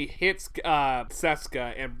Tony hits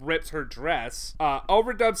Seska and rips her dress.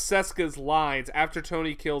 Overdubs Seska's lines after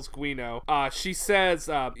Tony kills Guino. She says,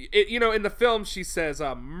 in the film, she says,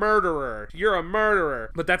 murderer, you're a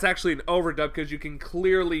murderer. But that's actually an overdub because you can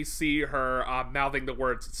clearly see her mouthing the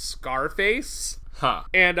words Scarface. Huh.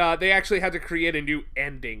 And they actually had to create a new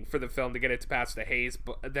ending for the film to get it to pass the Hays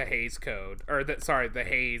Code, or the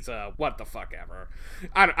Hays what the fuck ever.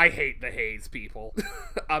 I hate the Hays people.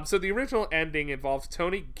 So the original ending involves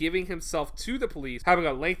Tony giving himself to the police, having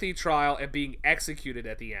a lengthy trial, and being executed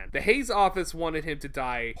at the end. The Hays office wanted him to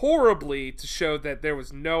die horribly to show that there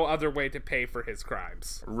was no other way to pay for his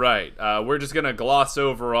crimes. Right. We're just gonna gloss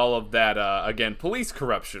over all of that again, police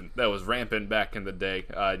corruption that was rampant back in the day.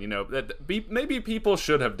 Maybe people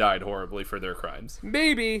should have died horribly for their crimes.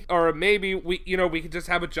 Maybe we could just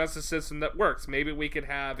have a justice system that works. Maybe we could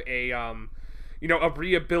have a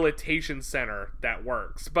rehabilitation center that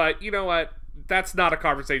works. But you know what? That's not a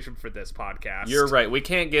conversation for this podcast. You're right. We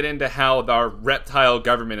can't get into how our reptile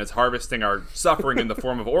government is harvesting our suffering in the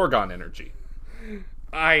form of organ energy.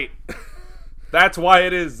 That's why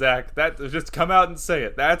it is, Zach. Just come out and say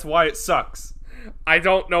it. That's why it sucks. I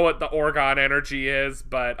don't know what the organ energy is,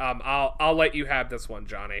 but I'll let you have this one,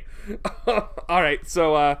 Johnny. All right,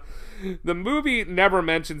 so the movie never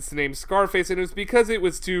mentions the name Scarface, and it was because it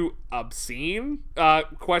was too obscene?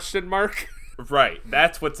 Question mark. Right,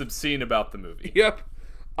 that's what's obscene about the movie. Yep.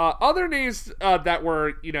 Other names that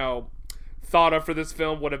were thought of for this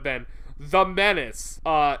film would have been The Menace,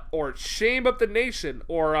 or Shame of the Nation,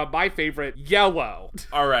 or my favorite, Yellow.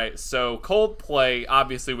 Alright, so Coldplay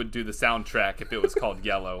obviously would do the soundtrack if it was called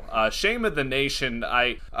Yellow. Shame of the Nation,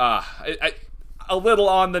 I a little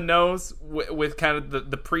on the nose with kind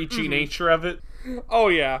of the preachy nature of it. Oh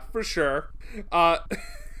yeah, for sure.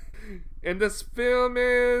 And this film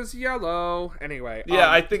is yellow. Anyway.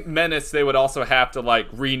 Yeah, I think Menace, they would also have to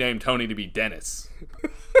rename Tony to be Dennis.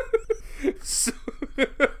 So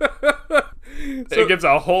it gives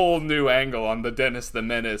a whole new angle on the Dennis the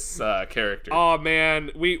Menace character. Oh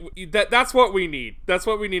man, that's what we need. That's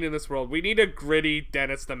what we need in this world. We need a gritty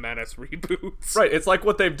Dennis the Menace reboot. Right, it's like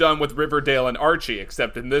what they've done with Riverdale and Archie,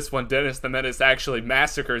 except in this one, Dennis the Menace actually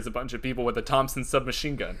massacres a bunch of people with a Thompson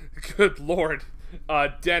submachine gun. Good lord.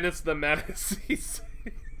 Dennis the Menace.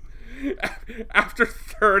 After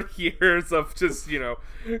 30 years of just,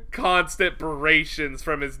 constant berations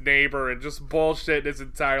from his neighbor and just bullshit his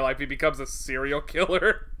entire life, he becomes a serial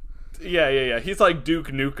killer. Yeah. He's like Duke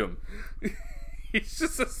Nukem. He's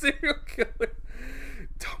just a serial killer.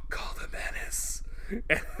 Don't call the menace.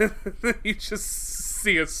 And then you just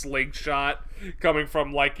see a slingshot coming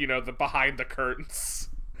from, the behind the curtains.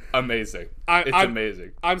 Amazing. It's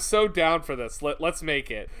amazing. I'm so down for this. Let's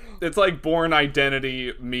make it. It's like Bourne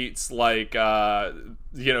Identity meets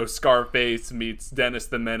Scarface meets Dennis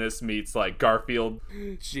the Menace meets Garfield.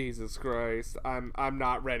 Jesus Christ. I'm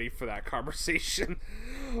not ready for that conversation.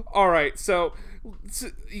 All right. So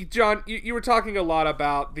John, you were talking a lot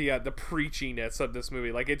about the preachiness of this movie.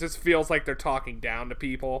 It just feels like they're talking down to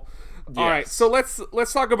people. Yes. All right, so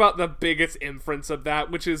let's talk about the biggest inference of that,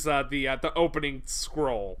 which is the opening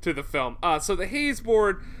scroll to the film. So the Hays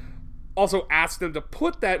Board also asked them to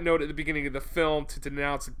put that note at the beginning of the film to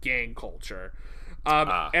denounce gang culture.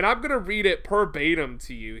 And I'm going to read it verbatim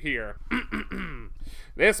to you here.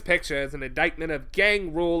 This picture is an indictment of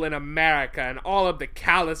gang rule in America and all of the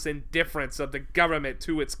callous indifference of the government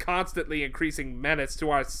to its constantly increasing menace to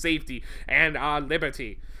our safety and our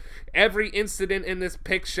liberty. Every incident in this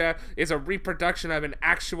picture is a reproduction of an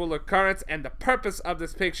actual occurrence, and the purpose of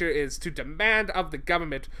this picture is to demand of the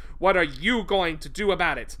government, what are you going to do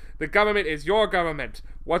about it? The government is your government.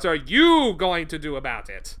 What are you going to do about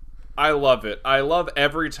it? I love it. I love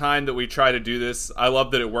every time that we try to do this. I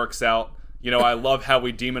love that it works out. I love how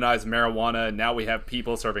we demonize marijuana, and now we have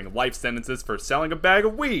people serving life sentences for selling a bag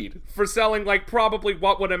of weed. For selling, probably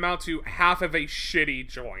what would amount to half of a shitty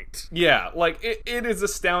joint. Yeah, it is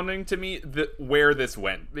astounding to me where this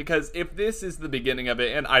went. Because if this is the beginning of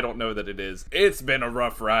it, and I don't know that it is, it's been a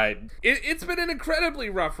rough ride. It's been an incredibly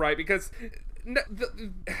rough ride, because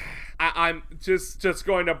I'm just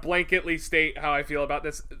going to blanketly state how I feel about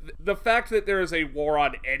this. The fact that there is a war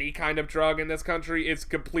on any kind of drug in this country is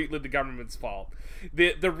completely the government's fault.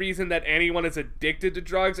 The reason that anyone is addicted to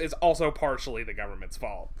drugs is also partially the government's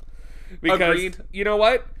fault. Because, agreed. You know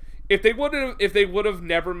what? If they would have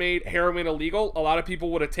never made heroin illegal, a lot of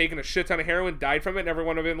people would have taken a shit ton of heroin, died from it, and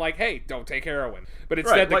everyone would have been like, hey, don't take heroin. But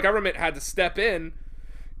instead, the government had to step in.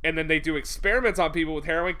 And then they do experiments on people with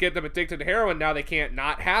heroin, get them addicted to heroin. Now they can't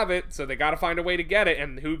not have it, so they got to find a way to get it.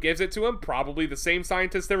 And who gives it to them? Probably the same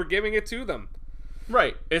scientists that were giving it to them.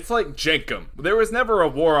 Right. It's like Jenkem. There was never a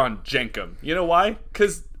war on Jenkem. You know why?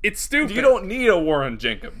 Because it's stupid. You don't need a war on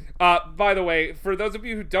Jenkem. By the way, for those of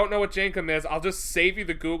you who don't know what Jenkem is, I'll just save you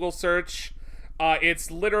the Google search. It's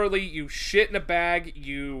literally you shit in a bag,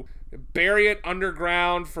 you bury it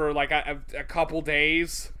underground for a couple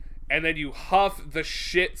days, and then you huff the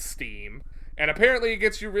shit steam, and apparently it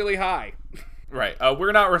gets you really high. Right.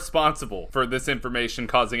 We're not responsible for this information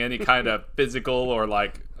causing any kind of physical or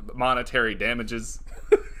monetary damages.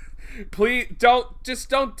 Please don't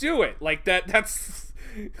do it. That's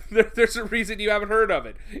there's a reason you haven't heard of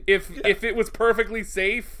it. If it was perfectly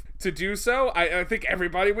safe to do so, I think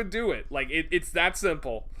everybody would do it. It's that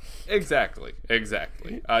simple. Exactly.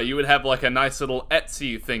 You would have a nice little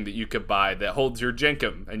Etsy thing that you could buy that holds your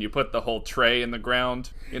Jenkem, and you put the whole tray in the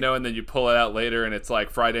ground, and then you pull it out later, and it's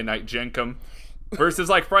Friday Night Jenkem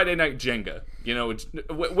versus Friday Night Jenga.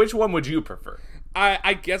 Which one would you prefer?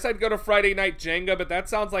 I guess I'd go to Friday Night Jenga, but that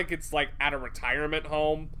sounds like it's at a retirement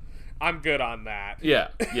home. I'm good on that. Yeah.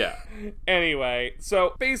 Anyway,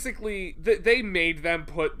 so basically, they made them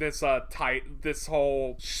put this this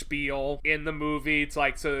whole spiel in the movie. It's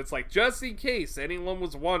just in case anyone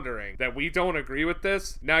was wondering that we don't agree with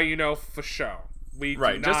this, now you know for sure. We do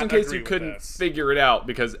not just in case agree you with couldn't this. figure it out,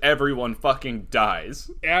 because everyone fucking dies.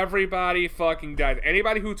 Everybody fucking dies.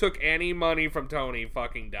 Anybody who took any money from Tony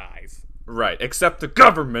fucking dies. Right, except the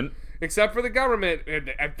government. Except for the government,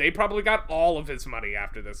 and they probably got all of his money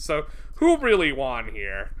after this. So who really won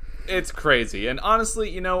here? It's crazy. And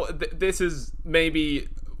honestly, this is maybe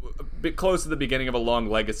a bit close to the beginning of a long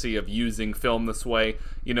legacy of using film this way.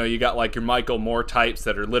 You got your Michael Moore types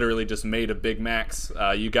that are literally just made of Big Macs.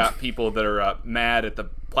 You got people that are mad at the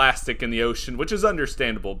plastic in the ocean, which is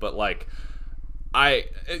understandable, but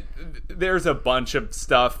there's a bunch of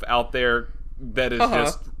stuff out there that is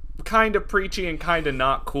just kind of preachy and kind of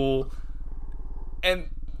not cool, and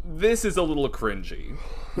this is a little cringy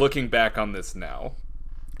looking back on this now.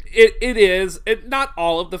 It is. Not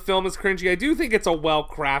all of the film is cringy. I do think it's a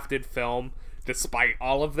well-crafted film despite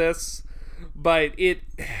all of this, but it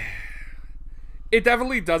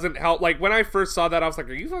definitely doesn't help. When I first saw that, I was like,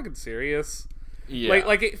 are you fucking serious? Yeah.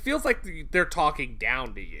 Like it feels like they're talking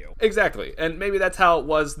down to you. Exactly. And maybe that's how it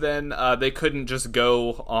was then. They couldn't just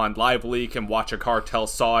go on Live Leak and watch a cartel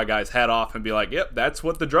saw a guy's head off and be like, yep, that's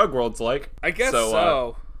what the drug world's like. I guess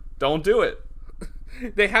so. Don't do it.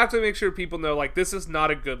 They have to make sure people know, like, this is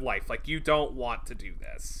not a good life. Like, you don't want to do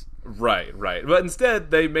this. Right. But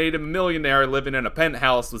instead, they made him a millionaire living in a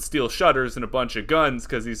penthouse with steel shutters and a bunch of guns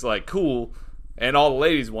because he's, like, cool, and all the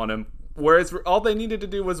ladies want him. Whereas all they needed to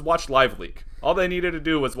do was watch Live Leak. All they needed to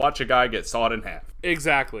do was watch a guy get sawed in half.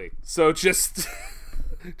 Exactly. So just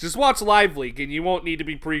watch Live Leak and you won't need to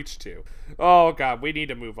be preached to. Oh god, we need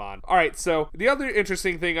to move on. Alright, so the other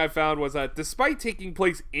interesting thing I found was that despite taking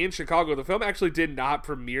place in Chicago, the film actually did not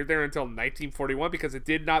premiere there until 1941 because it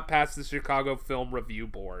did not pass the Chicago Film Review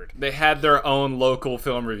Board. They had their own local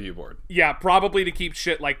film review board. Yeah, probably to keep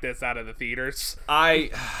shit like this out of the theaters.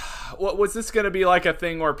 What was this going to be like a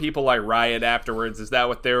thing where people like riot afterwards? Is that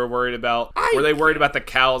what they were worried about? Were they worried about the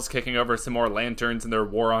cows kicking over some more lanterns in their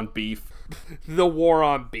war on beef? The war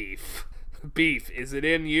on beef. Beef, is it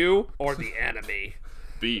in you or the enemy?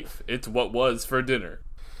 Beef, it's what was for dinner.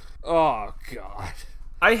 Oh, God.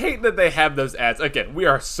 I hate that they have those ads. Again, we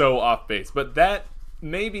are so off base, but that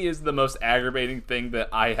maybe is the most aggravating thing that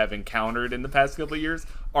I have encountered in the past couple of years,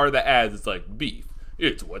 are the ads. It's like, beef,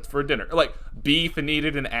 it's what's for dinner. Like, beef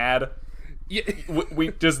needed an ad. Yeah.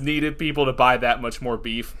 We just needed people to buy that much more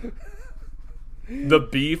beef. The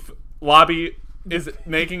beef lobby is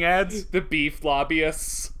making ads. The beef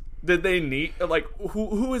lobbyists. Did they need, like,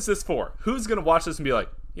 who is this for? Who's gonna watch this and be like,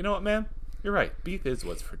 you know what, man? You're right. Beef is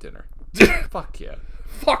what's for dinner. Fuck yeah.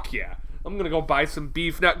 Fuck yeah. I'm gonna go buy some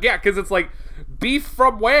beef now. Yeah, because it's like, beef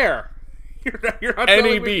from where? You're not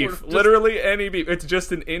any beef. Literally any beef. It's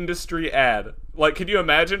just an industry ad. Like, could you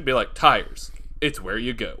imagine? Be like, tires. It's where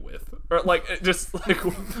you go with. Or, like, just,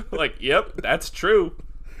 like, yep, that's true.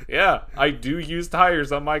 Yeah, I do use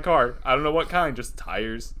tires on my car. I don't know what kind, just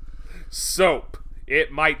tires. Soap. It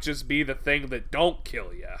might just be the thing that don't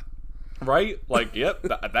kill you. Right? Like, yep,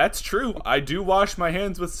 that's true. I do wash my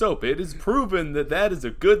hands with soap. It is proven that that is a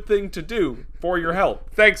good thing to do for your health.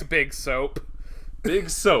 Thanks, Big Soap. Big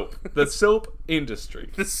Soap. The soap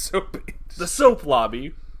industry. The soap industry. The soap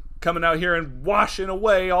lobby coming out here and washing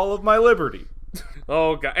away all of my liberty.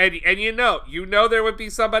 Oh, God. And you know there would be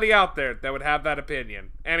somebody out there that would have that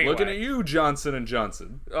opinion. Anyway. Looking at you, Johnson &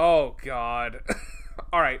 Johnson. Oh, God.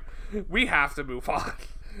 All right. We have to move on.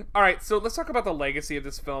 All right, so let's talk about the legacy of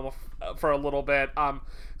this film for a little bit.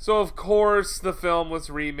 So, of course, the film was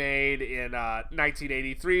remade in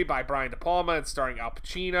 1983 by Brian De Palma and starring Al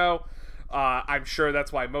Pacino. I'm sure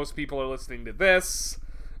that's why most people are listening to this.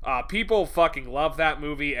 People fucking love that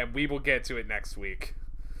movie, and we will get to it next week.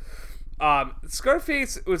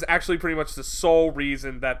 Scarface was actually pretty much the sole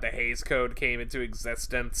reason that the Hays Code came into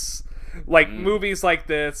existence. Like, movies like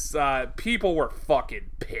this, people were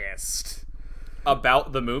fucking pissed.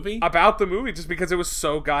 About the movie? About the movie, just because it was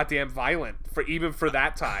so goddamn violent, even for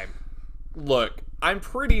that time. Look, I'm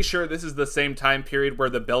pretty sure this is the same time period where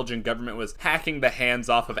the Belgian government was hacking the hands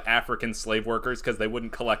off of African slave workers because they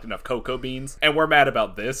wouldn't collect enough cocoa beans, and we're mad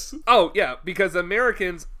about this. Oh, yeah, because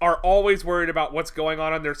Americans are always worried about what's going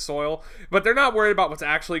on their soil, but they're not worried about what's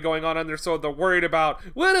actually going on their soil. They're worried about,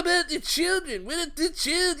 what about the children? What if the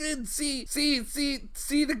children see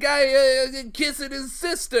the guy kissing his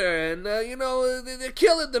sister, and, they're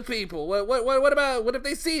killing the people? What if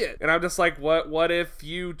they see it? And I'm just like, what if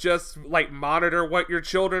you just, like, monitor what your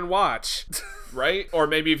children watch? Right? Or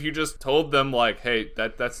maybe if you just told them, like, hey,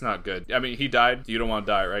 that's not good. I mean, he died. You don't want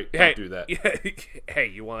to die, right? Don't do that. Hey,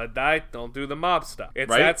 you want to die? Don't do the mob stuff. It's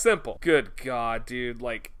right? that simple. Good God, dude.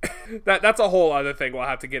 Like, that's a whole other thing we'll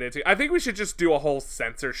have to get into. I think we should just do a whole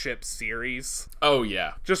censorship series. Oh,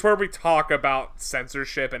 yeah. Just where we talk about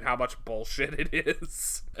censorship and how much bullshit it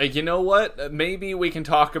is. You know what? Maybe we can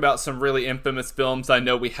talk about some really infamous films. I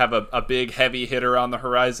know we have a big heavy hitter on the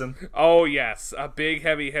horizon. Oh, yes. A big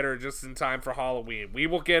heavy hitter just in time for Halloween. We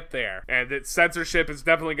will get there. And censorship is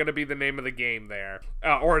definitely going to be the name of the game there.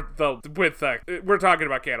 We're talking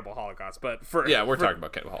about Cannibal Holocaust, but we're talking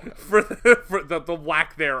about Cannibal Holocaust. For the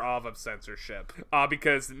lack thereof of censorship.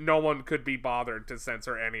 Because no one could be bothered to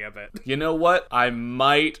censor any of it. You know what? I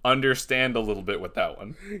might understand a little bit with that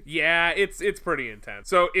one. Yeah, it's pretty intense.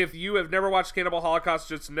 So if you have never watched Cannibal Holocaust,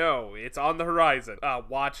 just know it's on the horizon.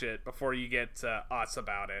 Watch it before you get us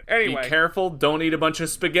about it. Anyway. Be careful. Don't eat a bunch of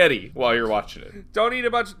spaghetti while you're watching watching it. Don't eat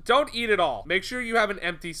a bunch. Don't eat it all. Make sure you have an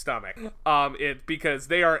empty stomach. Because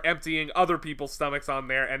they are emptying other people's stomachs on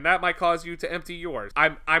there, and that might cause you to empty yours.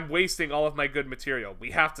 I'm wasting all of my good material.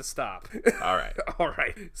 We have to stop. All right. All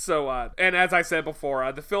right. So, and as I said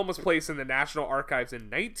before, the film was placed in the National Archives in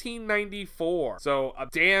 1994. So,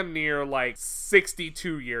 damn near like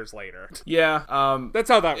 62 years later. Yeah. That's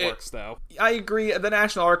how that works, though. I agree. The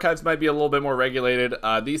National Archives might be a little bit more regulated.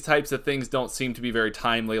 These types of things don't seem to be very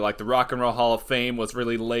timely. Like the Rock and Roll Hall of Fame was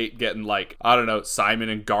really late, getting like, I don't know, Simon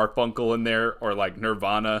and Garfunkel in there, or like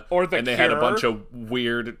Nirvana, or The and they Cure. had a bunch of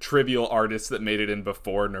weird trivial artists that made it in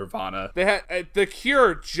before Nirvana. They had The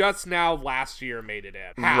Cure just now last year made it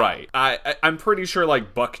in. How? Right. I'm pretty sure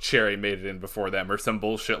like Buck Cherry made it in before them or some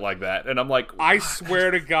bullshit like that. And I'm like, I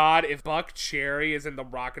swear to God, if Buck Cherry is in the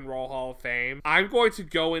Rock and Roll Hall of Fame, I'm going to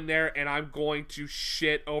go in there and I'm going to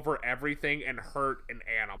shit over everything and hurt an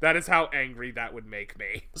animal. That is how angry that would make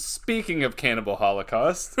me. Speaking of Cannibal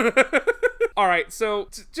Holocaust. All right, so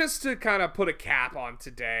just to kind of put a cap on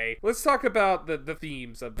today, let's talk about the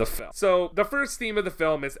themes of the film. So the first theme of the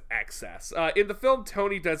film is excess. In the film,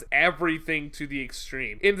 Tony does everything to the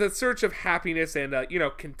extreme in the search of happiness and,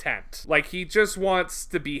 content. Like, he just wants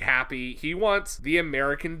to be happy. He wants the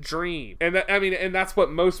American dream. And and that's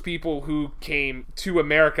what most people who came to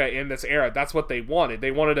America in this era, that's what they wanted.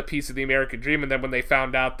 They wanted a piece of the American dream, and then when they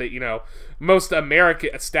found out that, most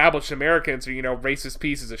established Americans are, racist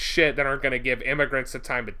pieces of shit that aren't going to give immigrants the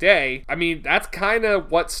time of day, that's kind of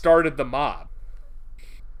what started the mob.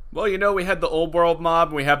 Well, we had the old world mob,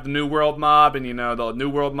 and we have the new world mob, and, the new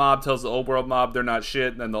world mob tells the old world mob they're not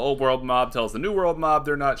shit, and then the old world mob tells the new world mob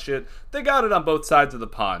they're not shit. They got it on both sides of the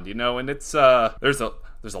pond, and it's, there's a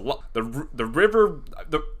lot.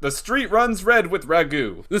 The street runs red with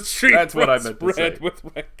ragu. The street That's what I runs meant to say. red with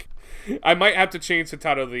ragu. I might have to change the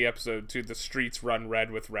title of the episode to "The Streets Run Red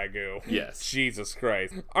with Ragu." Yes. Jesus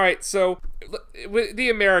Christ. All right, so the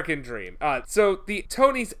American dream. So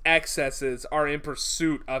Tony's excesses are in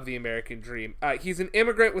pursuit of the American dream. He's an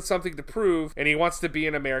immigrant with something to prove, and he wants to be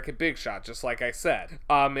an American big shot, just like I said.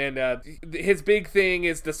 His big thing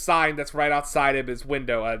is the sign that's right outside of his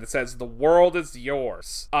window that says, "The world is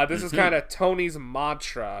yours." This is kind of Tony's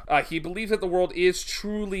mantra. He believes that the world is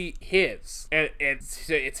truly his, and it's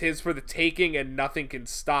his for the taking, and nothing can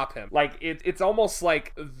stop him. Like, it's almost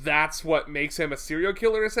like that's what makes him a serial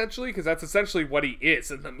killer, essentially, because that's essentially what he is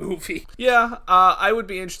in the movie. Yeah, I would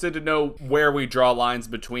be interested to know where we draw lines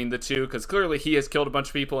between the two, because clearly he has killed a bunch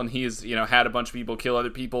of people, and he's, had a bunch of people kill other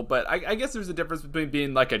people, but I guess there's a difference between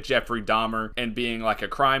being like a Jeffrey Dahmer and being like a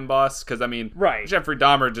crime boss, because right. Jeffrey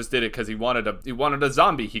Dahmer just did it because he wanted a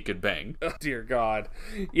zombie he could bang. Oh, dear God.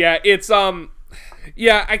 Yeah, it's,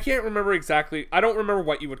 yeah, I can't remember exactly. I don't remember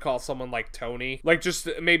what you would call someone like Tony. Like, just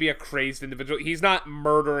maybe a crazed individual. He's not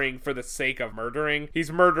murdering for the sake of murdering.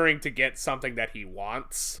 He's murdering to get something that he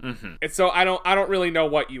wants. Mm-hmm. And so I don't really know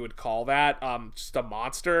what you would call that. Just a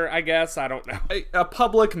monster, I guess. I don't know. A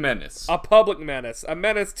public menace. A public menace. A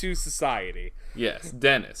menace to society. Yes,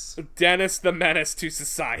 Dennis. Dennis the Menace to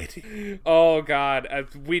Society. Oh, God.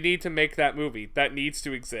 We need to make that movie. That needs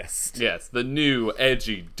to exist. Yes, the new,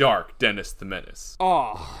 edgy, dark Dennis the Menace.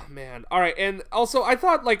 Oh, man. All right, and also, I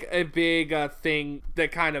thought, like, a big thing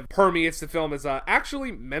that kind of permeates the film is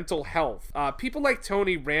actually mental health. People like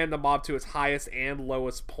Tony ran the mob to its highest and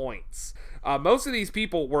lowest points. Most of these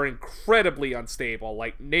people were incredibly unstable,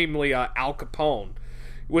 like, namely, Al Capone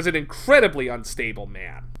was an incredibly unstable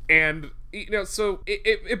man. And, so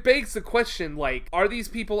it begs the question, like, are these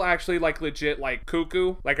people actually, like, legit, like,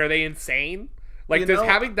 cuckoo? Like, are they insane? Like, does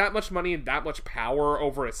having that much money and that much power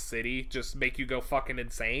over a city just make you go fucking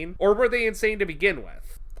insane? Or were they insane to begin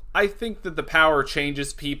with? I think that the power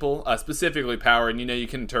changes people, specifically power, and you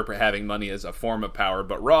can interpret having money as a form of power,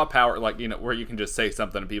 but raw power, like, where you can just say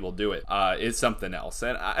something and people do it, is something else,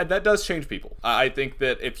 and that does change people. I think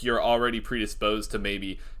that if you're already predisposed to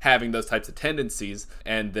maybe having those types of tendencies,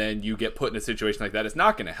 and then you get put in a situation like that, it's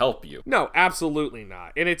not going to help you. No, absolutely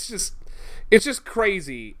not. And it's just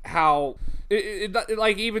crazy how,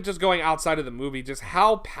 like, even just going outside of the movie, just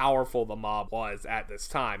how powerful the mob was at this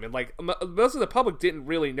time. And, like, most of the public didn't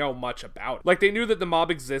really know much about it. Like, they knew that the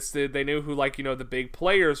mob existed, they knew who, like, the big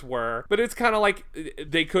players were, but it's kind of like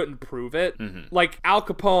they couldn't prove it. Mm-hmm. Like, Al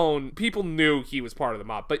Capone, people knew he was part of the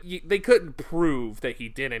mob, but they couldn't prove that he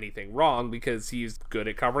did anything wrong because he's good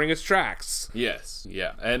at covering his tracks. Yes,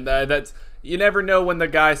 yeah, and that's... You never know when the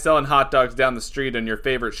guy selling hot dogs down the street in your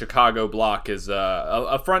favorite Chicago block is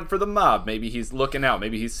a front for the mob. Maybe he's looking out.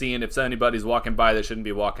 Maybe he's seeing if anybody's walking by that shouldn't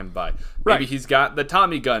be walking by. Maybe he's got the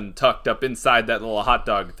Tommy gun tucked up inside that little hot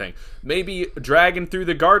dog thing. Maybe dragging through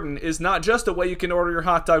the garden is not just a way you can order your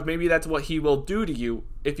hot dog. Maybe that's what he will do to you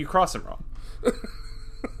if you cross him wrong.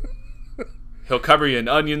 He'll cover you in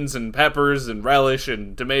onions and peppers and relish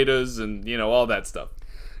and tomatoes and, all that stuff.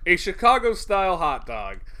 A Chicago-style hot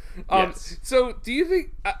dog. Yes. So, do you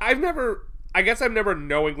think... I've never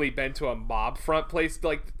knowingly been to a mob front place.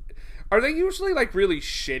 Like, are they usually, like, really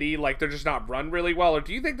shitty? Like, they're just not run really well? Or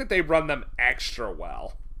do you think that they run them extra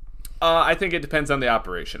well? I think it depends on the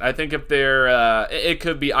operation. I think if they're... it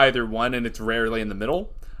could be either one, and it's rarely in the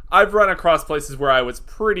middle. I've run across places where I was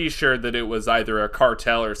pretty sure that it was either a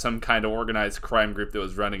cartel or some kind of organized crime group that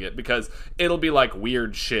was running it. Because it'll be, like,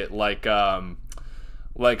 weird shit, like a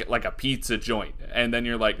pizza joint, and then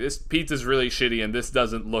you're like, this pizza's really shitty and this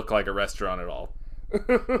doesn't look like a restaurant at all.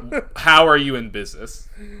 How are you in business?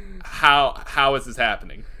 How is this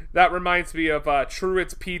happening? That reminds me of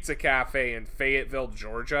Truett's Pizza Cafe in Fayetteville,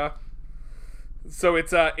 Georgia. So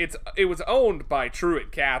it was owned by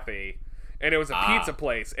Truett Cathy, and it was a pizza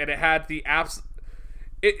place, and it had the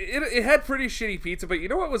it had pretty shitty pizza, but you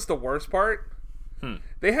know what was the worst part?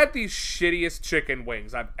 They had these shittiest chicken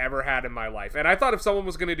wings I've ever had in my life. And I thought if someone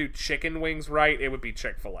was going to do chicken wings right, it would be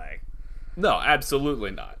Chick-fil-A. No,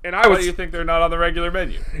 absolutely not. And Why do you think they're not on the regular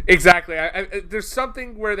menu? Exactly. There's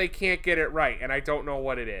something where they can't get it right, and I don't know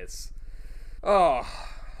what it is. Oh,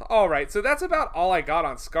 all right. So that's about all I got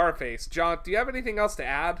on Scarface. John, do you have anything else to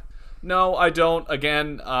add? No, I don't.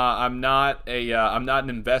 Again, I'm not an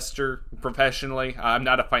investor professionally. I'm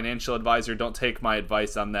not a financial advisor. Don't take my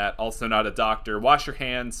advice on that. Also not a doctor. Wash your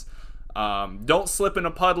hands. Don't slip in a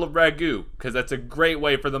puddle of ragu, because that's a great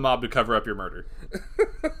way for the mob to cover up your murder.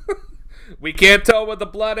 We can't tell where the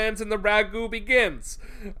blood ends and the ragu begins.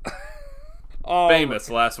 Famous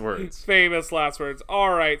last words. Famous last words.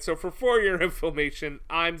 All right, so for your information,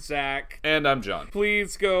 I'm Zach. And I'm John.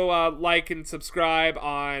 Please go like and subscribe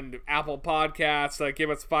on Apple Podcasts.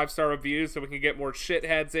 Give us 5-star reviews so we can get more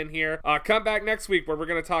shitheads in here. Come back next week where we're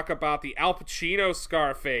going to talk about the Al Pacino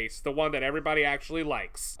Scarface, the one that everybody actually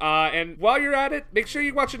likes. And while you're at it, make sure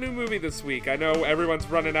you watch a new movie this week. I know everyone's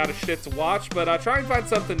running out of shit to watch, but try and find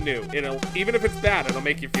something new. Even if it's bad, it'll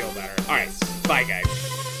make you feel better. All right, bye guys.